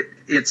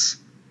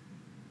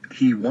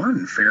 he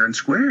won fair and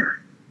square.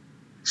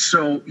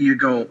 So you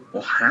go,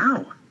 well,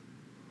 how?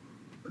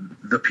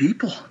 The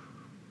people.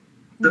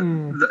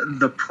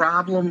 The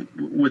problem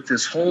with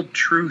this whole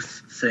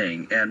truth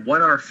thing and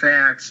what are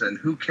facts and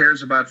who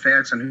cares about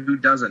facts and who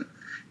doesn't,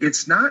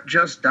 it's not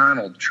just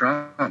Donald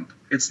Trump.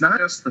 It's not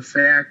just the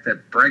fact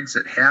that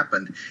Brexit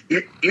happened.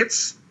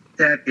 It's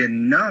that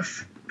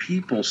enough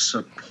people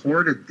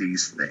supported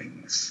these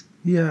things.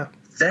 Yeah.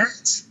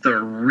 That's the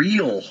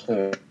real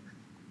hope.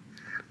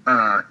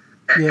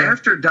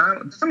 After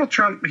Donald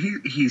Trump,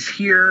 he's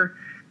here,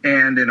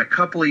 and in a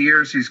couple of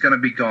years he's going to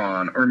be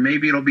gone, or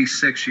maybe it'll be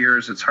 6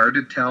 years. It's hard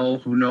to tell.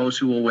 Who knows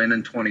who will win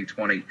in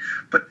 2020?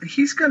 But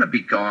he's going to be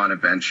gone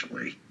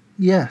eventually.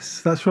 Yes,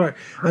 that's right.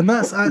 And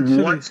that's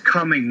actually what's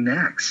coming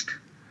next.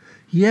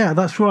 Yeah,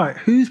 that's right.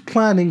 Who's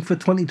planning for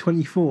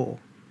 2024?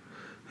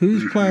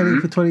 Who's planning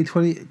for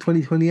 2020,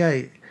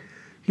 2028?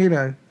 You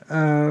know.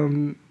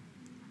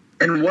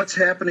 And what's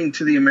happening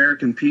to the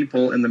American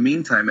people in the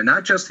meantime, and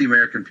not just the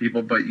American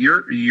people, but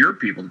your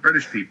people, the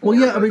British people, well,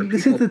 yeah, I mean,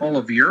 this is all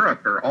of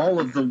Europe or all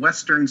of the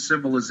Western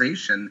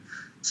civilization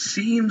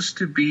seems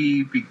to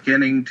be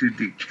beginning to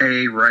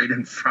decay right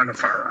in front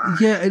of our eyes.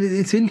 Yeah, and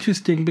it's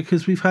interesting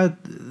because we've had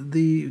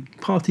the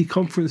party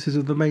conferences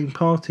of the main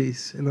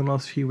parties in the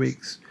last few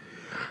weeks,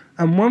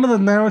 and one of the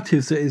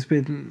narratives that has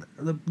been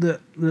that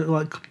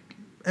like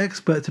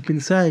experts have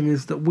been saying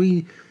is that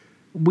we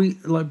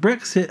like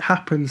Brexit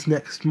happens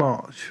next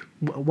March,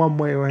 one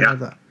way or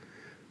another.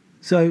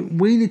 So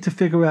we need to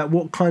figure out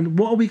what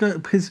are we going,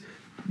 because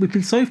we've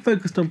been so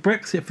focused on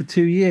Brexit for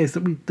 2 years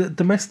that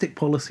domestic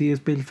policy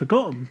has been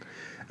forgotten.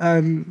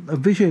 A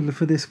vision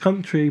for this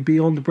country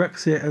beyond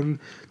Brexit and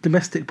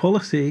domestic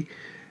policy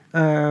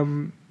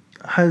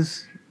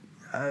has,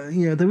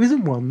 there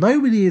isn't one.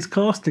 Nobody is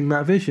casting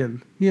that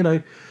vision,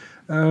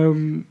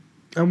 and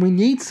we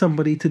need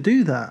somebody to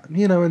do that,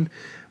 and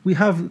we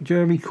have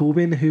Jeremy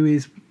Corbyn, who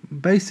is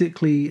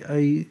basically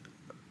a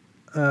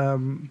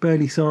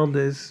Bernie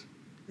Sanders.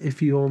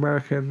 If you're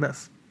American,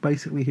 that's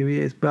basically who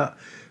he is, but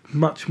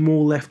much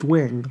more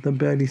left-wing than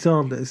Bernie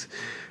Sanders.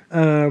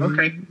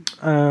 And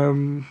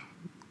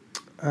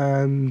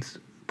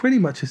pretty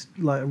much just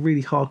like a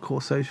really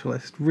hardcore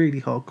socialist,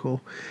 really hardcore.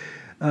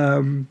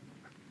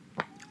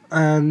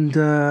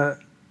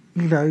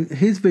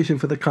 His vision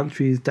for the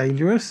country is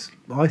dangerous,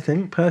 I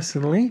think,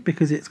 personally,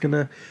 because it's going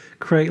to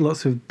create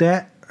lots of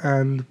debt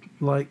and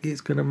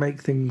it's going to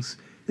make things...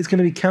 It's going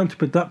to be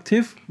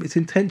counterproductive. Its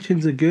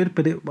intentions are good,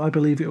 but I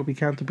believe it will be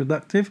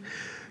counterproductive,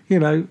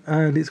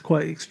 and it's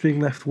quite extreme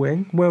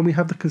left-wing. Where we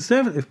have the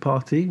Conservative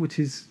Party, which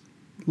is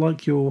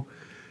like your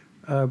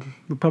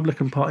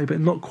Republican Party, but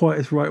not quite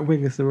as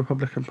right-wing as the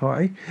Republican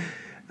Party.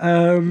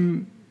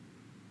 In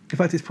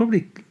fact, it's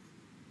probably...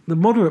 The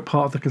moderate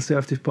part of the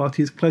Conservative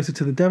Party is closer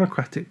to the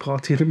Democratic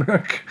Party in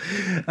America,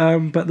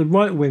 but the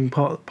right-wing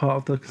part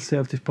of the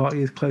Conservative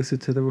Party is closer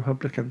to the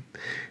Republican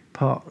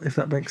part, if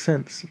that makes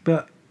sense.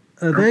 But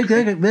they're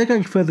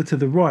going further to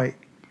the right,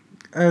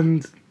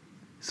 and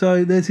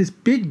so there's this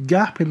big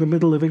gap in the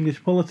middle of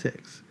British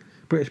politics,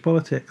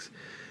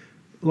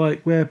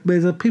 like where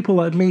there's people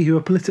like me who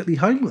are politically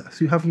homeless,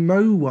 who have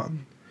no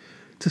one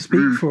to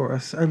speak for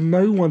us, and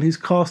no one who's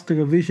casting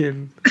a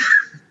vision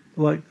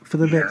like for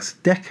the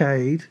next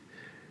decade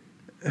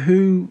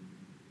who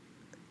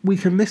we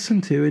can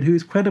listen to and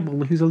who's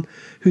credible, who's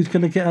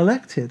going to get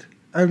elected.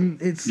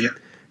 And it's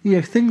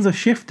things are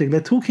shifting.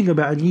 They're talking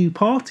about a new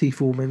party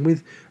forming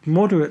with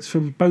moderates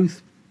from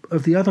both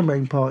of the other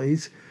main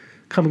parties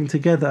coming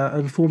together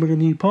and forming a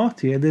new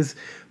party. And there's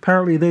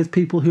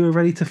people who are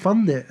ready to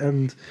fund it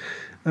and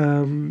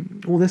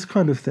all this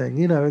kind of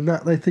thing, and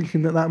that they're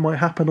thinking that might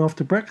happen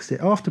after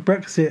Brexit. After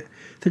Brexit,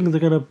 things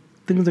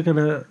are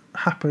gonna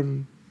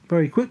happen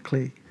very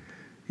quickly.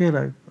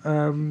 People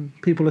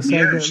are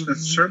saying that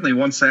certainly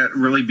once that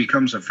really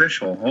becomes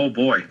official. Oh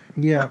boy!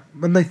 Yeah,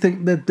 and they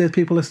think that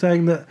people are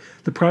saying that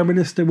the Prime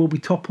Minister will be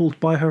toppled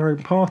by her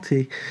own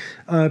party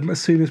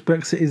as soon as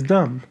Brexit is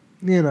done.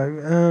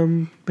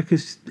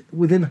 Because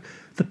within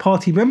the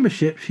party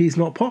membership, she's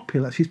not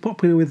popular. She's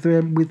popular with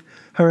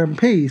her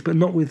MPs, but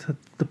not with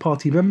the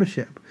party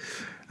membership.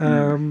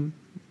 And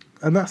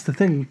that's the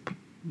thing.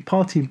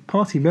 Party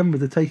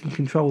members are taking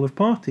control of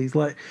parties.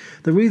 Like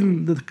the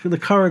reason the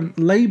current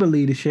Labour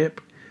leadership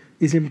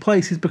is in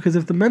place is because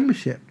of the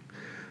membership.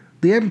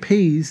 The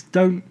MPs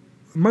don't.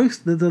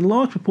 There's a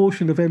large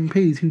proportion of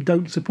MPs who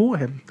don't support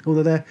him,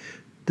 although they're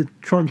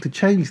trying to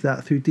change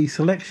that through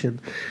deselection,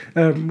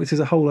 which is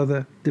a whole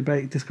other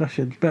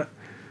discussion. But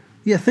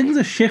yeah, things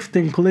are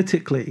shifting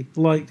politically.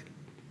 Like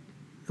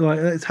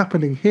it's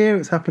happening here.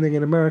 It's happening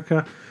in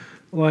America.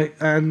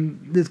 And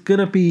there's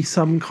gonna be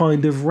some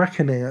kind of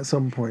reckoning at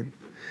some point.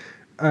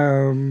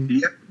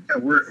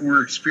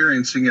 We're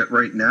experiencing it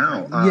right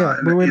now.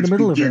 We're in the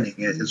middle of it.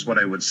 Is what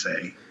I would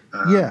say.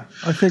 I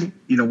think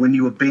when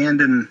you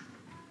abandon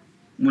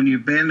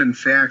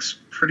facts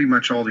pretty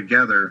much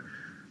altogether,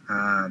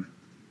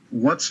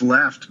 what's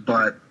left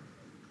but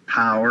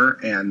power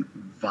and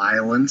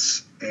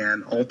violence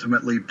and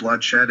ultimately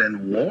bloodshed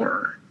and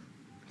war?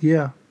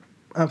 Yeah,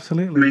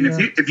 absolutely. I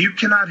mean, if you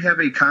cannot have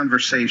a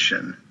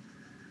conversation,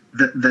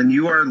 then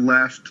you are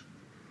left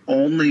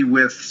only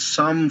with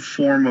some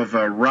form of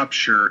a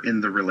rupture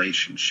in the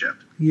relationship.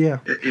 Yeah.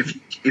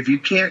 If you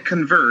can't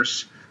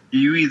converse,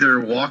 you either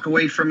walk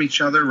away from each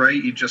other, right?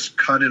 You just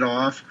cut it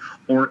off,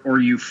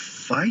 or you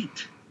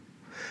fight.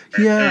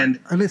 Yeah, and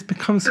it's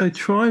become so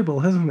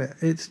tribal, hasn't it?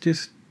 It's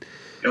just...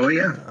 Oh,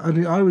 yeah. I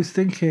mean, I was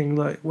thinking,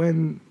 like,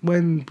 when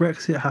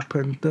Brexit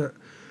happened, that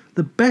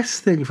the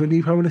best thing for a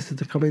new Prime Minister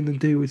to come in and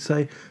do would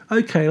say,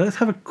 okay, let's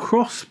have a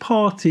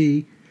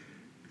cross-party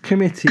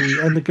committee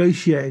and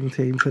negotiating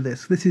team for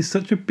this. This is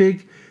such a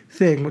big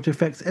thing which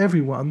affects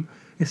everyone.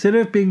 Instead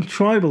of being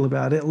tribal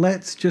about it,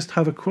 let's just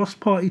have a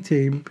cross-party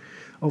team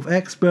of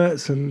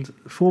experts and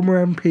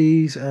former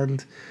MPs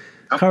and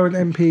current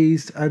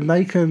MPs, and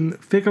they can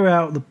figure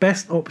out the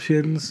best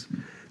options,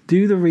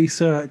 do the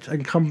research,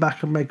 and come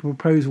back and make a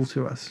proposal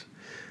to us,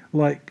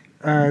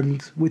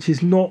 and which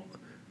is not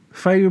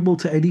favourable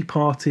to any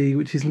party,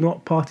 which is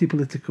not party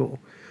political,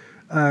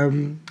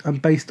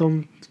 and based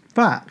on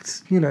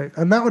facts,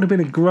 and that would have been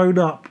a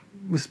grown-up,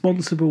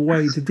 responsible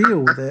way to deal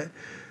with it.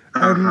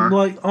 And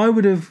I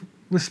would have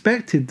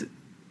respected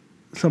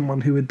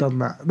someone who had done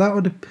that. That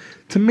would have,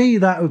 to me,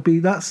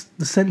 that's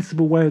the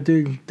sensible way of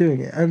doing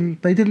it. And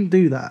they didn't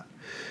do that.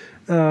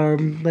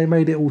 They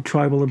made it all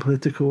tribal and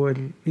political,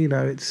 and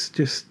it's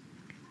just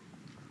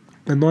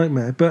a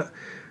nightmare. But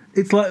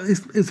it's like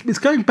it's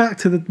going back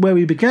to where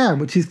we began,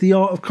 which is the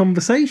art of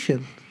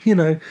conversation.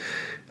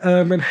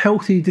 And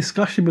healthy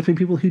discussion between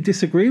people who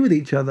disagree with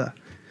each other,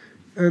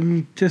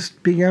 and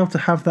just being able to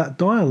have that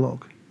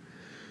dialogue.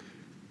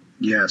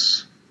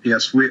 Yes,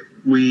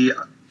 we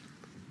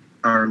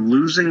are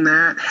losing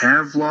that,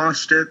 have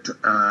lost it,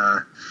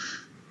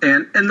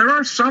 and there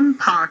are some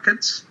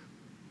pockets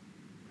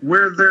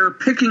where they're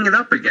picking it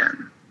up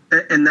again,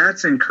 and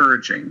that's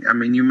encouraging. I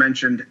mean, you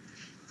mentioned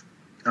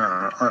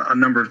a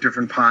number of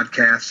different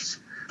podcasts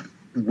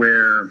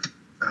where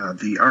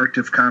the art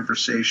of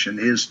conversation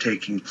is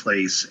taking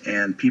place,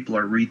 and people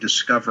are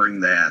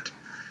rediscovering that.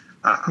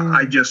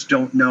 I just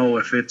don't know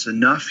if it's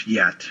enough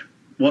yet.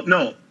 Well,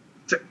 no,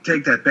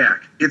 take that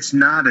back. It's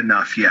not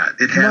enough yet.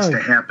 It has to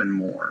happen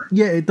more.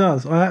 Yeah, it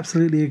does. I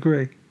absolutely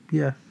agree.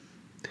 Yeah.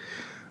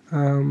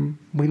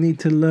 We need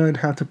to learn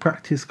how to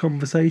practice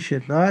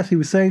conversation. I actually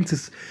was saying to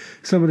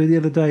somebody the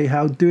other day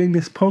how doing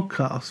this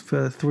podcast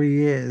for 3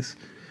 years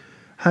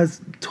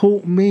has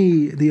taught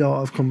me the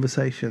art of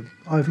conversation.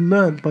 I've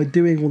learned by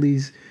doing all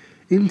these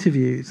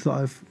interviews that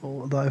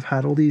I've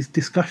had, all these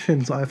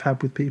discussions that I've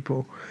had with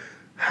people,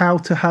 how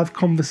to have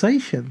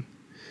conversation.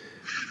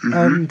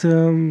 And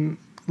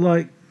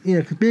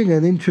because being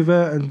an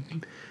introvert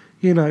and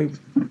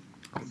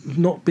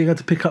not being able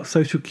to pick up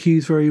social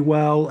cues very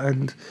well,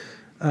 and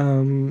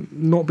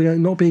not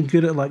being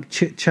good at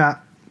chit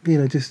chat,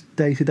 just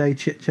day to day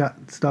chit chat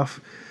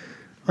stuff,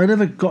 I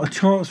never got a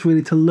chance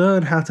really to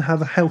learn how to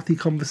have a healthy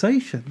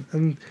conversation.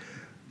 And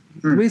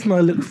the reason I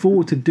look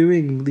forward to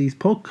doing these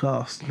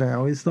podcasts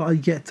now is that I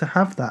get to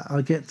have that.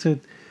 I get to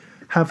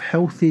have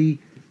healthy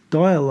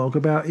dialogue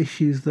about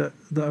issues that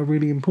are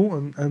really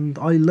important, and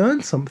I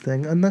learned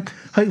something, and then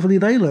hopefully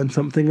they learn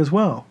something as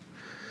well.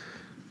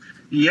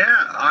 Yeah,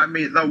 I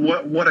mean,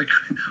 what a,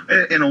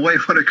 in a way,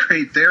 what a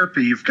great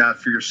therapy you've got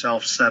for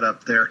yourself set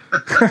up there.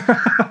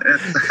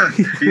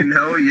 You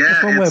know, yeah,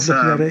 That's one way of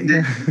looking at it,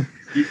 yeah.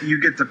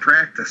 You get to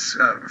practice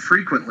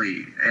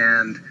frequently,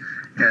 and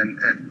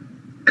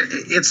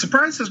it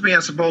surprises me,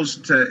 I suppose,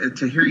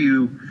 to hear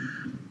you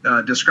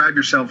describe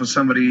yourself as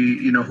somebody,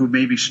 you know, who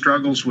maybe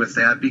struggles with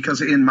that,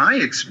 because in my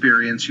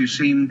experience, you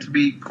seem to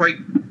be quite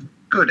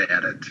good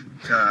at it.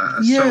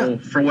 So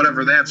for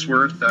whatever that's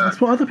worth, that's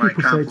what other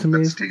people say to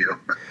me.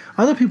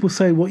 Other people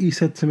say what you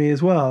said to me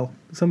as well.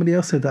 Somebody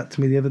else said that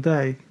to me the other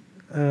day.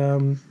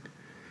 And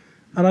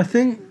I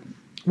think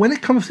when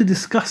it comes to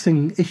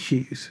discussing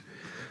issues,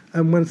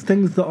 and when it's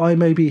things that I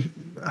maybe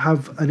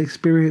have an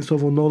experience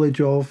of or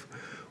knowledge of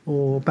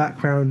or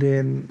background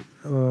in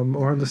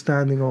or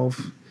understanding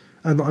of,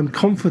 and that I'm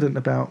confident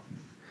about,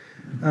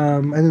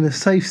 and in a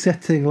safe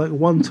setting like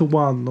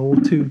 1-to-1 or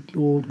two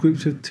or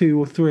groups of 2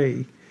 or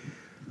 3,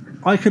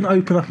 I can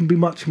open up and be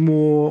much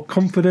more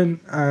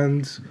confident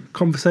and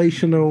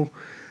conversational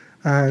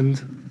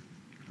and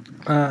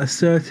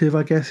assertive,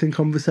 I guess, in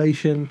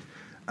conversation,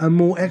 and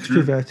more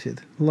extroverted.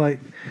 Like,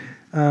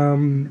 I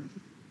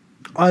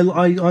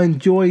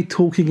enjoy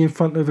talking in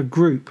front of a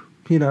group.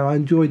 You know, I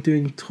enjoy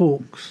doing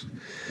talks.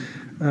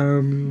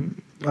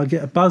 I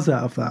get a buzz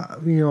out of that.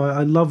 You know,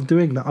 I love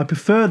doing that. I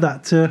prefer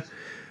that to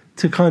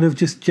kind of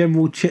just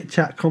general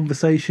chit-chat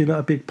conversation at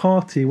a big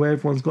party where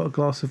everyone's got a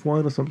glass of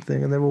wine or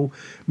something and they're all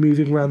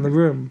moving around the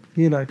room.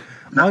 You know,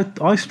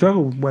 I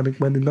struggle when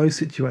in those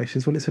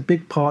situations, when it's a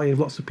big party of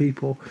lots of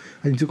people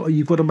and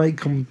you've got to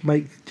make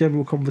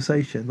general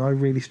conversation. I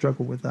really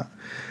struggle with that.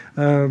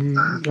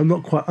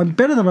 I'm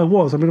better than I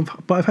was. I mean,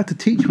 but I've had to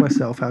teach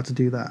myself how to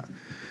do that.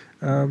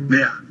 And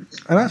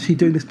actually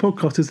doing this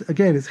podcast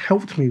it's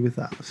helped me with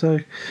that. So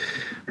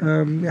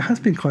it has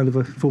been kind of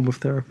a form of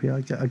therapy, I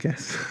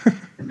guess.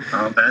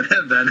 Oh,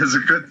 that is a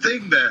good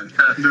thing then.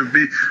 To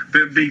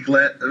be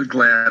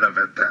glad of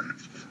it then.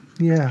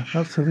 Yeah,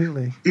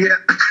 absolutely. Yeah,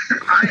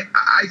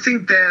 I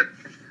think that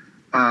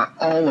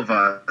all of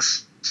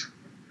us,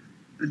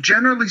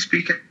 generally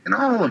speaking,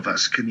 all of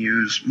us can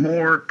use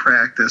more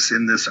practice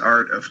in this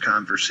art of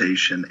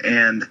conversation,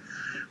 and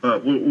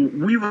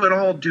we would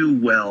all do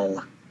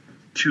well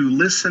to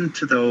listen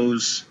to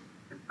those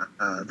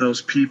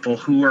people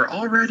who are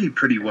already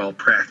pretty well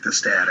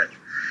practiced at it,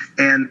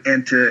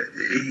 and to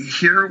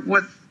hear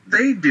what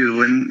they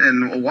do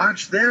and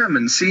watch them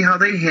and see how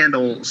they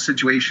handle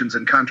situations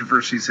and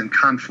controversies and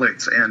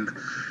conflicts, and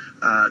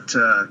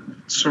to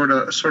sort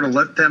of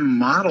let them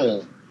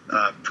model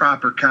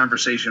proper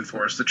conversation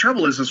for us. The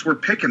trouble is we're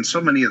picking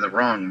so many of the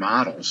wrong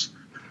models.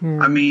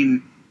 I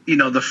mean, you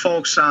know, the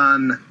folks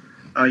on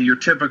your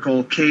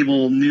typical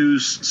cable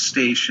news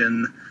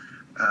station,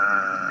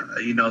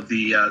 you know,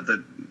 the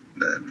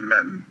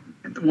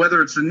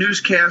whether it's the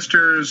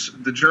newscasters,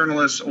 the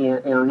journalists,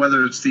 or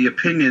whether it's the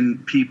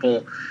opinion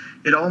people,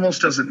 it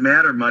almost doesn't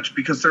matter much,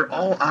 because they're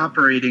all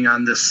operating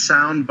on this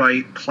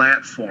soundbite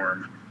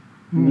platform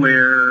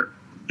where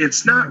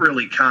it's not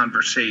really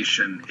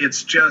conversation.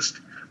 It's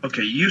just,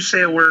 okay, you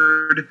say a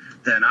word,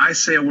 then I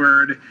say a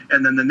word,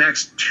 and then the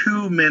next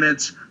 2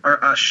 minutes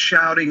are us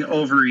shouting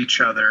over each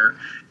other,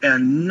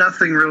 and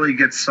nothing really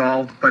gets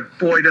solved, but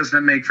boy, doesn't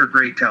it make for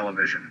great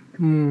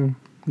television.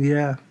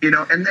 Yeah. You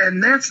know,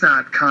 and that's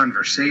not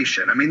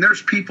conversation. I mean,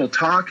 there's people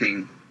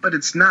talking, but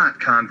it's not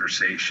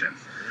conversation.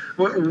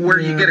 Where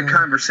you get a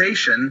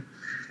conversation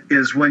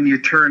is when you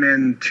turn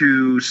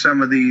into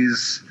some of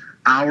these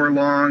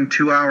hour-long,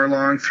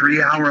 2-hour-long,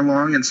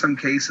 3-hour-long, in some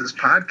cases,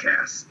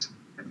 podcasts,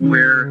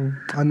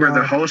 where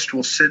the host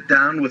will sit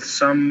down with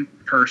some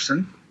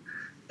person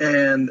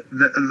and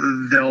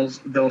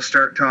they'll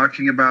start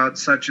talking about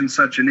such and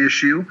such an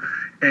issue,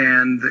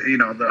 and you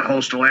know, the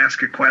host will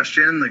ask a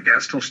question, the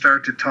guest will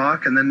start to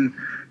talk, and then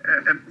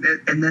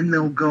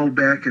they'll go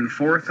back and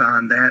forth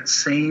on that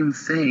same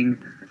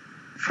thing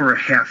for a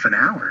half an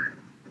hour.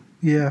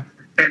 Yeah.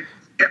 And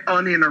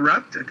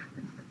uninterrupted.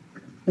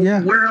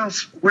 Yeah. Where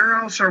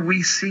else are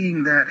we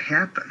seeing that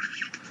happen?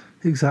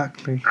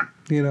 Exactly.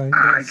 You know,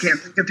 I can't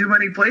think of too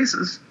many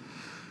places.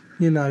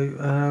 You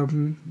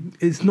know,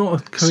 it's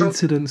not a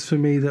coincidence for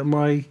me that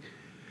my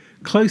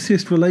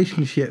closest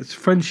relationships,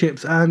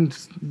 friendships and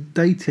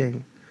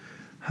dating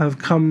have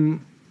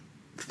come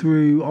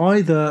through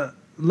either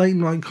late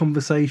night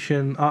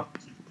conversation up,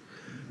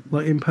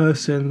 like in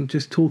person,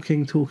 just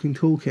talking,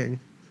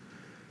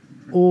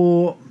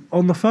 or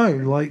on the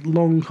phone, like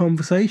long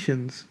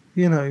conversations,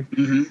 you know.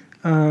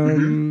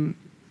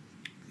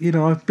 You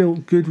know, I've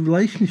built good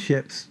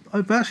relationships.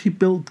 I've actually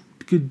built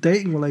good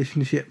dating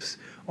relationships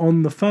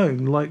on the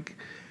phone, like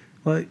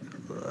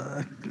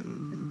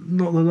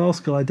not the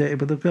last girl I dated,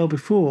 but the girl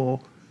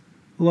before.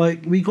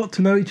 Like, we got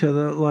to know each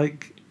other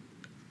like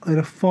in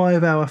a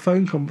 5-hour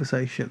phone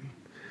conversation,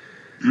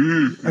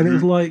 and it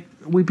was like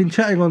we'd been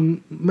chatting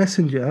on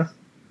Messenger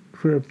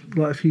for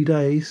like a few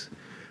days,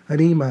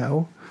 an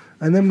email,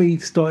 and then we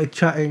started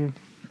chatting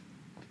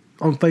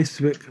on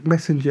Facebook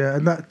Messenger,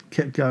 and that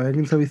kept going.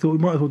 And so we thought we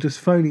might as well just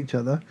phone each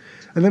other.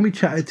 And then we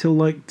chatted till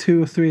like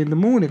 2 or 3 in the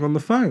morning on the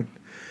phone.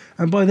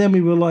 And by then we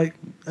were like,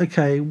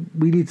 okay,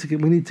 we need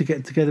to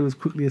get together as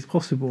quickly as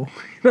possible,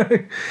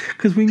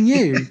 because we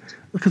knew,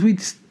 because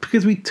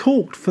we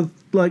talked for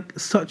like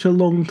such a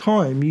long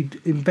time. You'd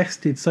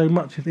invested so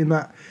much in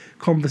that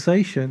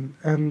conversation,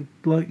 and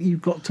like you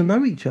got to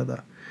know each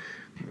other.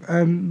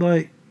 And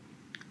like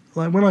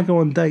when I go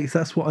on dates,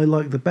 that's what I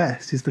like the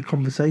best, is the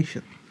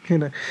conversation.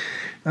 When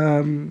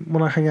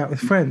I hang out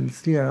with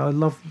friends, I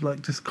love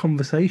like just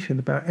conversation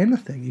about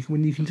anything.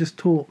 When you can just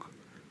talk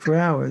for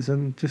hours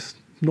and just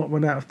not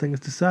run out of things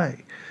to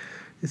say.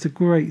 It's a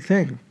great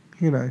thing,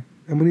 and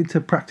we need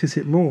to practice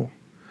it more.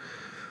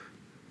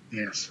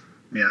 Yes.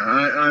 Yeah,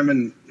 I'm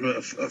in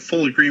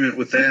full agreement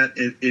with that.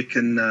 It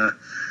can,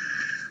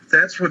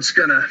 that's what's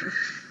going to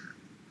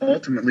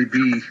ultimately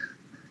be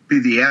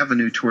the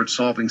avenue towards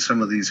solving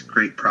some of these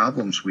great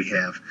problems we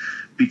have.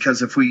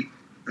 Because if we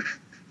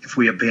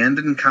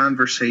abandon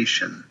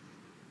conversation,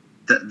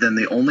 then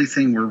the only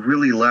thing we're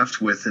really left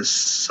with is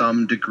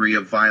some degree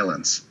of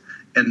violence.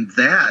 And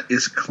that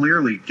is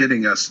clearly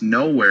getting us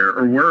nowhere,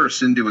 or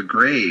worse, into a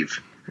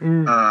grave.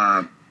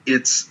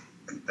 It's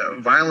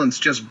violence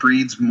just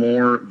breeds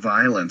more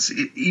violence,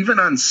 even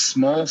on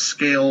small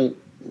scale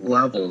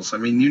levels. I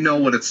mean, you know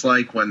what it's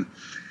like when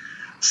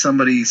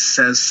somebody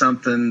says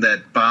something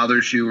that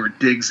bothers you or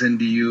digs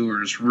into you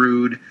or is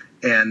rude,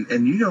 and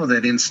you know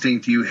that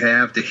instinct you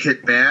have to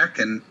hit back,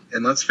 and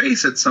let's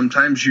face it,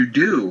 sometimes you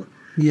do.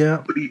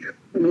 Yeah.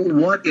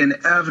 What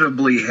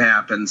inevitably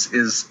happens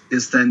is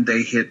then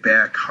they hit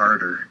back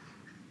harder.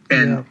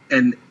 And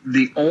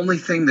the only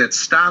thing that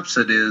stops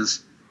it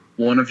is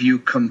one of you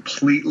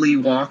completely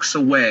walks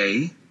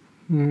away,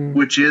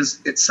 which is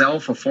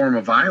itself a form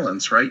of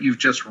violence, right? You've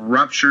just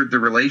ruptured the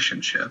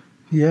relationship.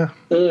 Yeah.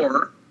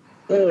 Or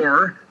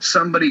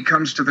somebody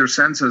comes to their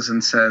senses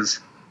and says,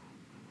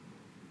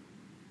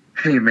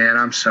 hey man,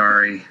 I'm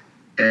sorry,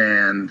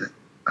 and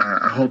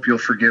I hope you'll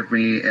forgive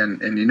me,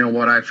 and you know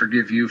what, I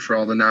forgive you for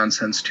all the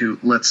nonsense too.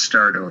 Let's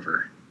start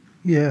over.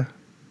 Yeah.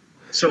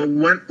 So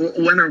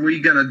when are we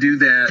going to do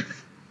that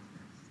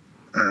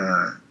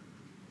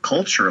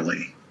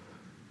culturally?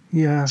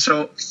 Yeah.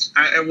 So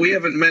we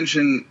haven't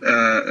mentioned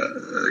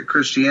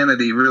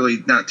Christianity really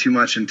not too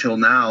much until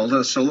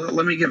now. So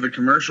let me give a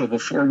commercial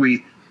before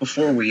we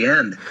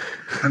end.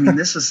 I mean,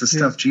 this is the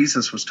stuff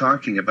Jesus was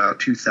talking about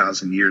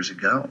 2,000 years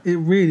ago. It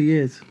really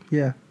is.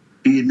 Yeah.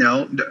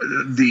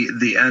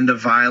 The end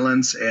of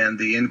violence and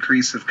the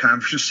increase of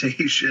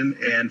conversation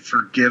and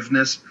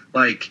forgiveness.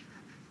 Like,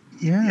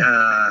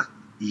 yeah,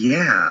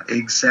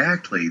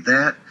 exactly.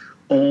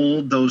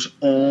 Those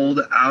old,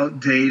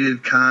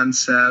 outdated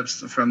concepts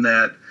from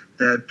that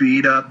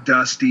beat up,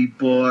 dusty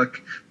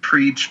book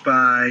preached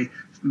by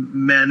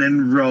men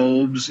in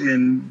robes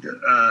in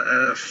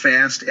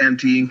fast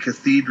emptying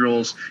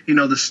cathedrals.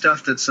 The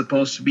stuff that's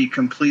supposed to be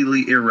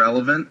completely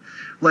irrelevant.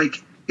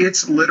 Like,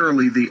 it's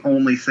literally the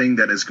only thing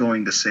that is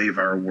going to save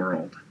our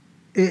world.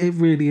 It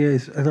really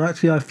is. And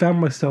actually, I found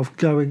myself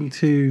going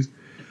to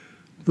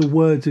the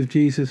words of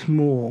Jesus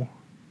more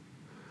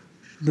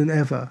than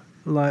ever,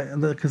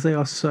 because they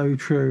are so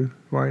true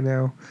right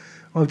now.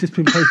 I've just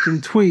been posting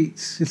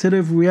tweets instead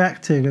of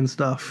reacting and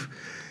stuff,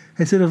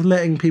 instead of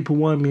letting people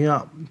wind me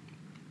up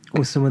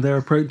with some of their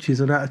approaches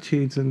and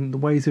attitudes and the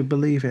ways of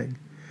believing.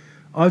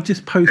 I've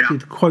just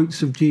posted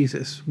quotes of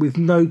Jesus with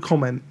no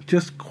comment,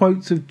 just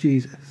quotes of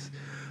Jesus.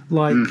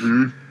 Like,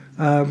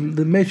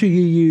 the measure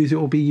you use, it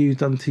will be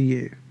used unto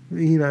you.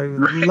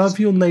 Right. Love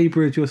your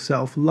neighbor as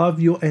yourself. Love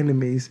your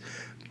enemies.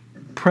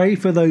 Pray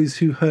for those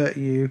who hurt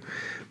you.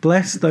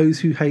 Bless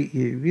those who hate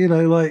you.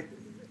 Like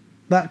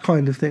that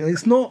kind of thing.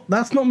 That's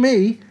not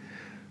me.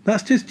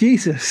 That's just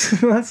Jesus.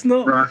 That's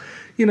not. Right.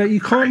 You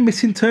can't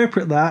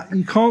misinterpret that.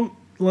 You can't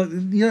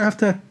you don't have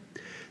to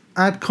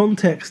add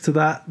context to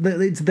that.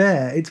 It's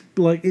there. It's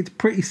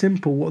pretty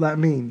simple what that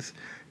means.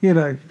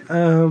 And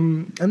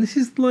this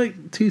is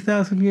like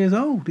 2,000 years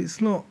old. It's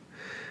not,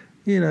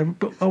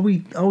 but are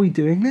we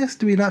doing this?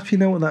 Do we actually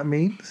know what that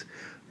means?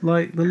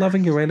 Like the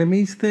loving your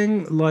enemies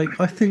thing,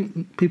 I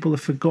think people have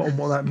forgotten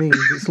what that means.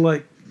 It's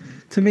like,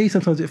 to me,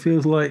 sometimes it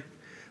feels like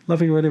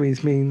loving your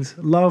enemies means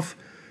love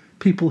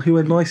people who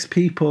are nice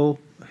people,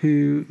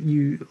 who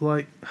you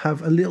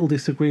have a little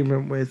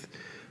disagreement with,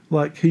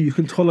 who you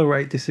can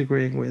tolerate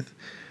disagreeing with,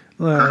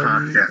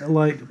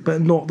 but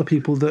not the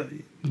people that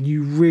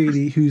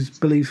whose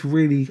beliefs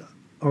really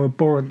are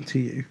abhorrent to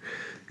you.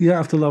 You don't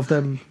have to love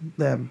them.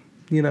 It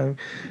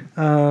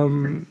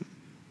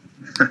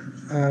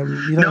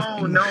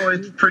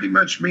pretty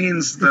much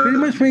means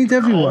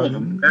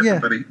everyone.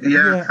 Everybody.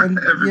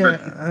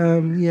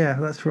 Everybody.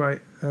 That's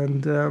right.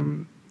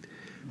 And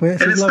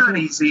it's not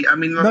easy. I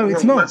mean, no,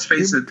 it's not. Let's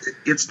face it.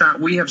 It's not.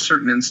 We have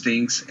certain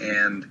instincts,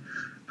 and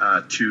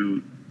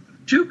to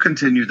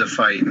continue the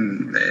fight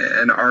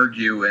and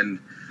argue and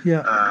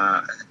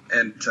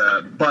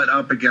butt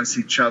up against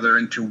each other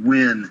and to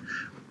win.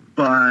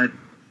 But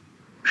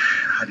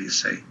how do you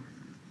say?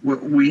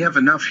 we have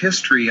enough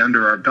history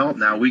under our belt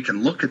now. We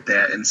can look at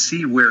that and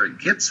see where it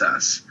gets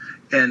us.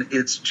 And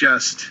it's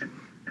just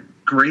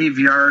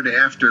graveyard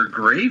after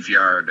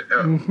graveyard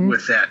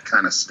with that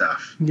kind of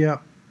stuff. Yeah.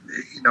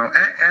 You know,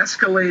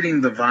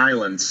 escalating the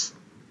violence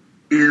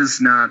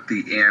is not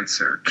the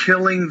answer.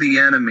 Killing the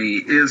enemy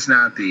is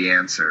not the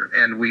answer.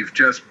 And we've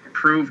just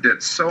proved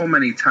it so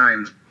many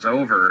times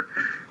over.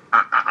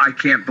 I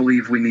can't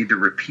believe we need to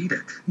repeat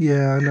it.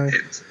 Yeah, I know.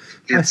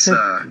 I've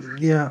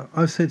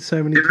said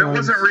so many times. If it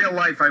wasn't real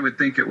life, I would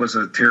think it was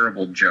a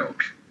terrible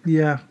joke.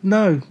 Yeah,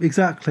 no,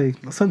 exactly.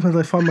 Sometimes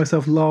I find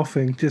myself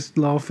laughing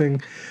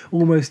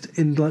almost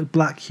in like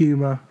black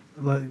humor,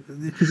 like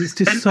because it's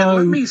just so. And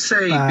let me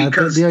say, bad,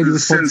 because the only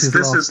since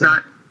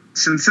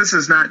this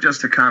is not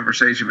just a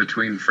conversation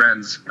between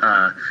friends,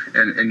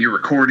 and you're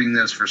recording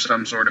this for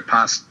some sort of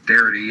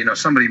posterity, you know,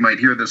 somebody might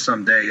hear this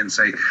someday and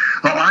say,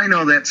 "Oh, I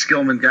know that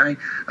Skillman guy.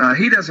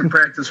 He doesn't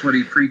practice what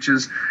he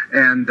preaches."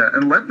 And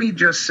let me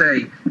just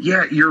say,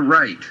 yeah, you're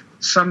right.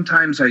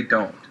 Sometimes I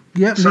don't.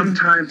 Yep,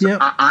 sometimes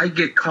I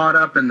get caught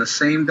up in the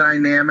same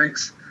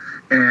dynamics,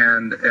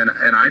 and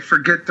I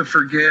forget to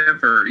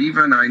forgive, or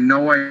even I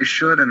know I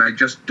should, and I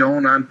just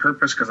don't on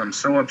purpose because I'm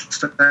so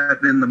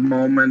upset in the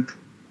moment.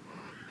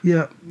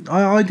 Yeah,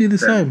 I do the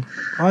same.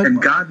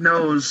 And God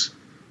knows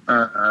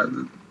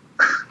I'm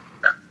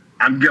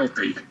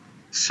guilty.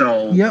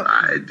 So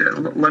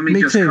let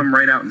me just come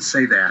right out and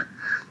say that.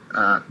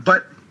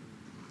 But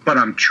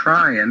I'm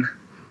trying.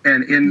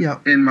 And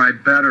in my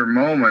better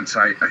moments,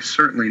 I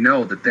certainly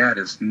know that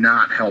is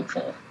not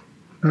helpful.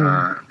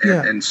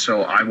 And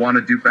so I want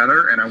to do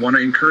better, and I want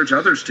to encourage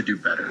others to do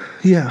better.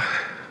 Yeah,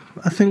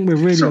 I think we're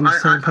really on the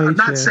same page. I'm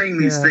not saying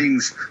these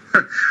things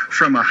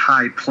from a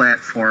high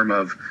platform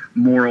of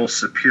moral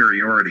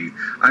superiority.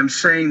 I'm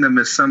saying them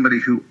as somebody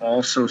who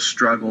also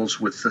struggles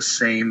with the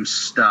same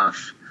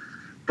stuff,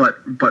 but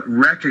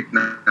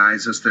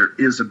recognizes there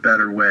is a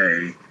better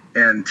way,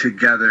 and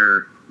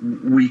together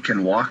we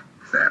can walk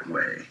that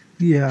way.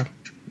 Yeah,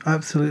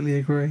 absolutely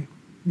agree.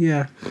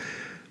 Yeah.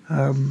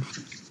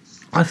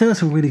 I think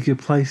that's a really good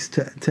place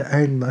to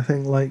end. I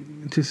think, like,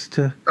 just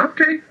to...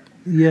 Okay.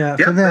 Yeah,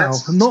 for now.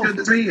 That's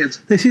good to me. It's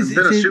been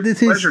a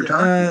pleasure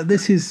talking.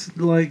 This is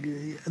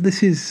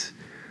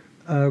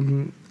a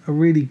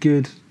really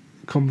good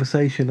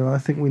conversation, and I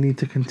think we need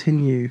to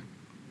continue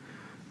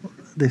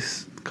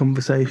this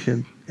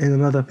conversation in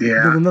another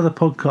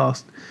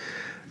podcast.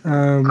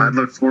 I'd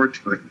look forward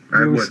to it.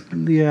 I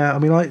would. Yeah, I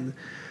mean,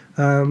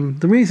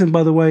 the reason,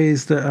 by the way,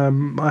 is that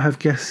I have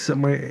guests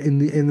somewhere in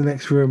the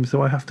next room,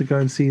 so I have to go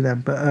and see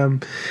them. But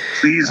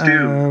please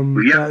do.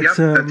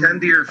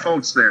 Attend to your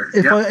folks there.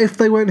 If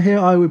they weren't here,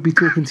 I would be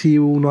talking to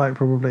you all night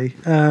probably.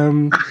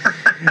 But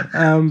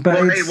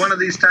hey, one of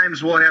these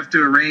times we'll have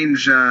to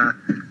arrange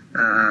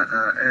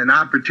an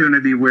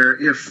opportunity where,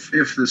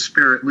 if the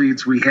Spirit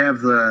leads, we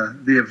have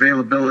the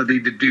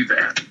availability to do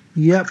that.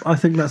 Yep, I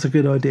think that's a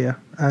good idea,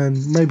 and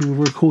maybe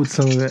we'll record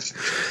some of it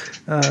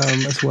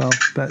as well.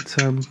 But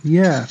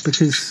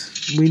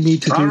because we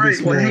need to do this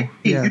more. Hey,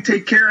 you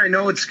take care. I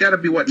know it's got to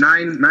be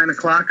 9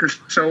 o'clock or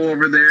so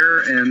over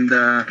there, and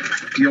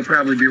you'll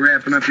probably be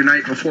wrapping up your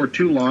night before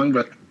too long.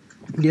 But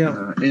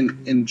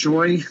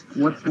enjoy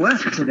what's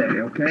left today.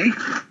 Okay.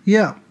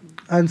 Yeah,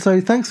 and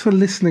so thanks for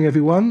listening,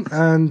 everyone,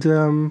 and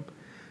do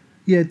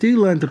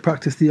learn to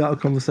practice the art of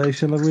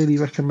conversation. I really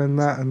recommend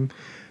that, and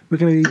we're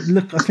going to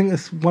look. I think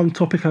that's one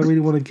topic I really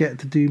want to get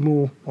to do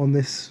more on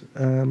this,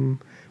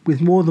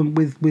 with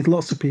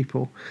lots of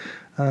people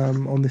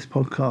on this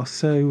podcast.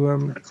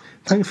 So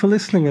thanks for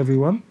listening,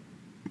 everyone.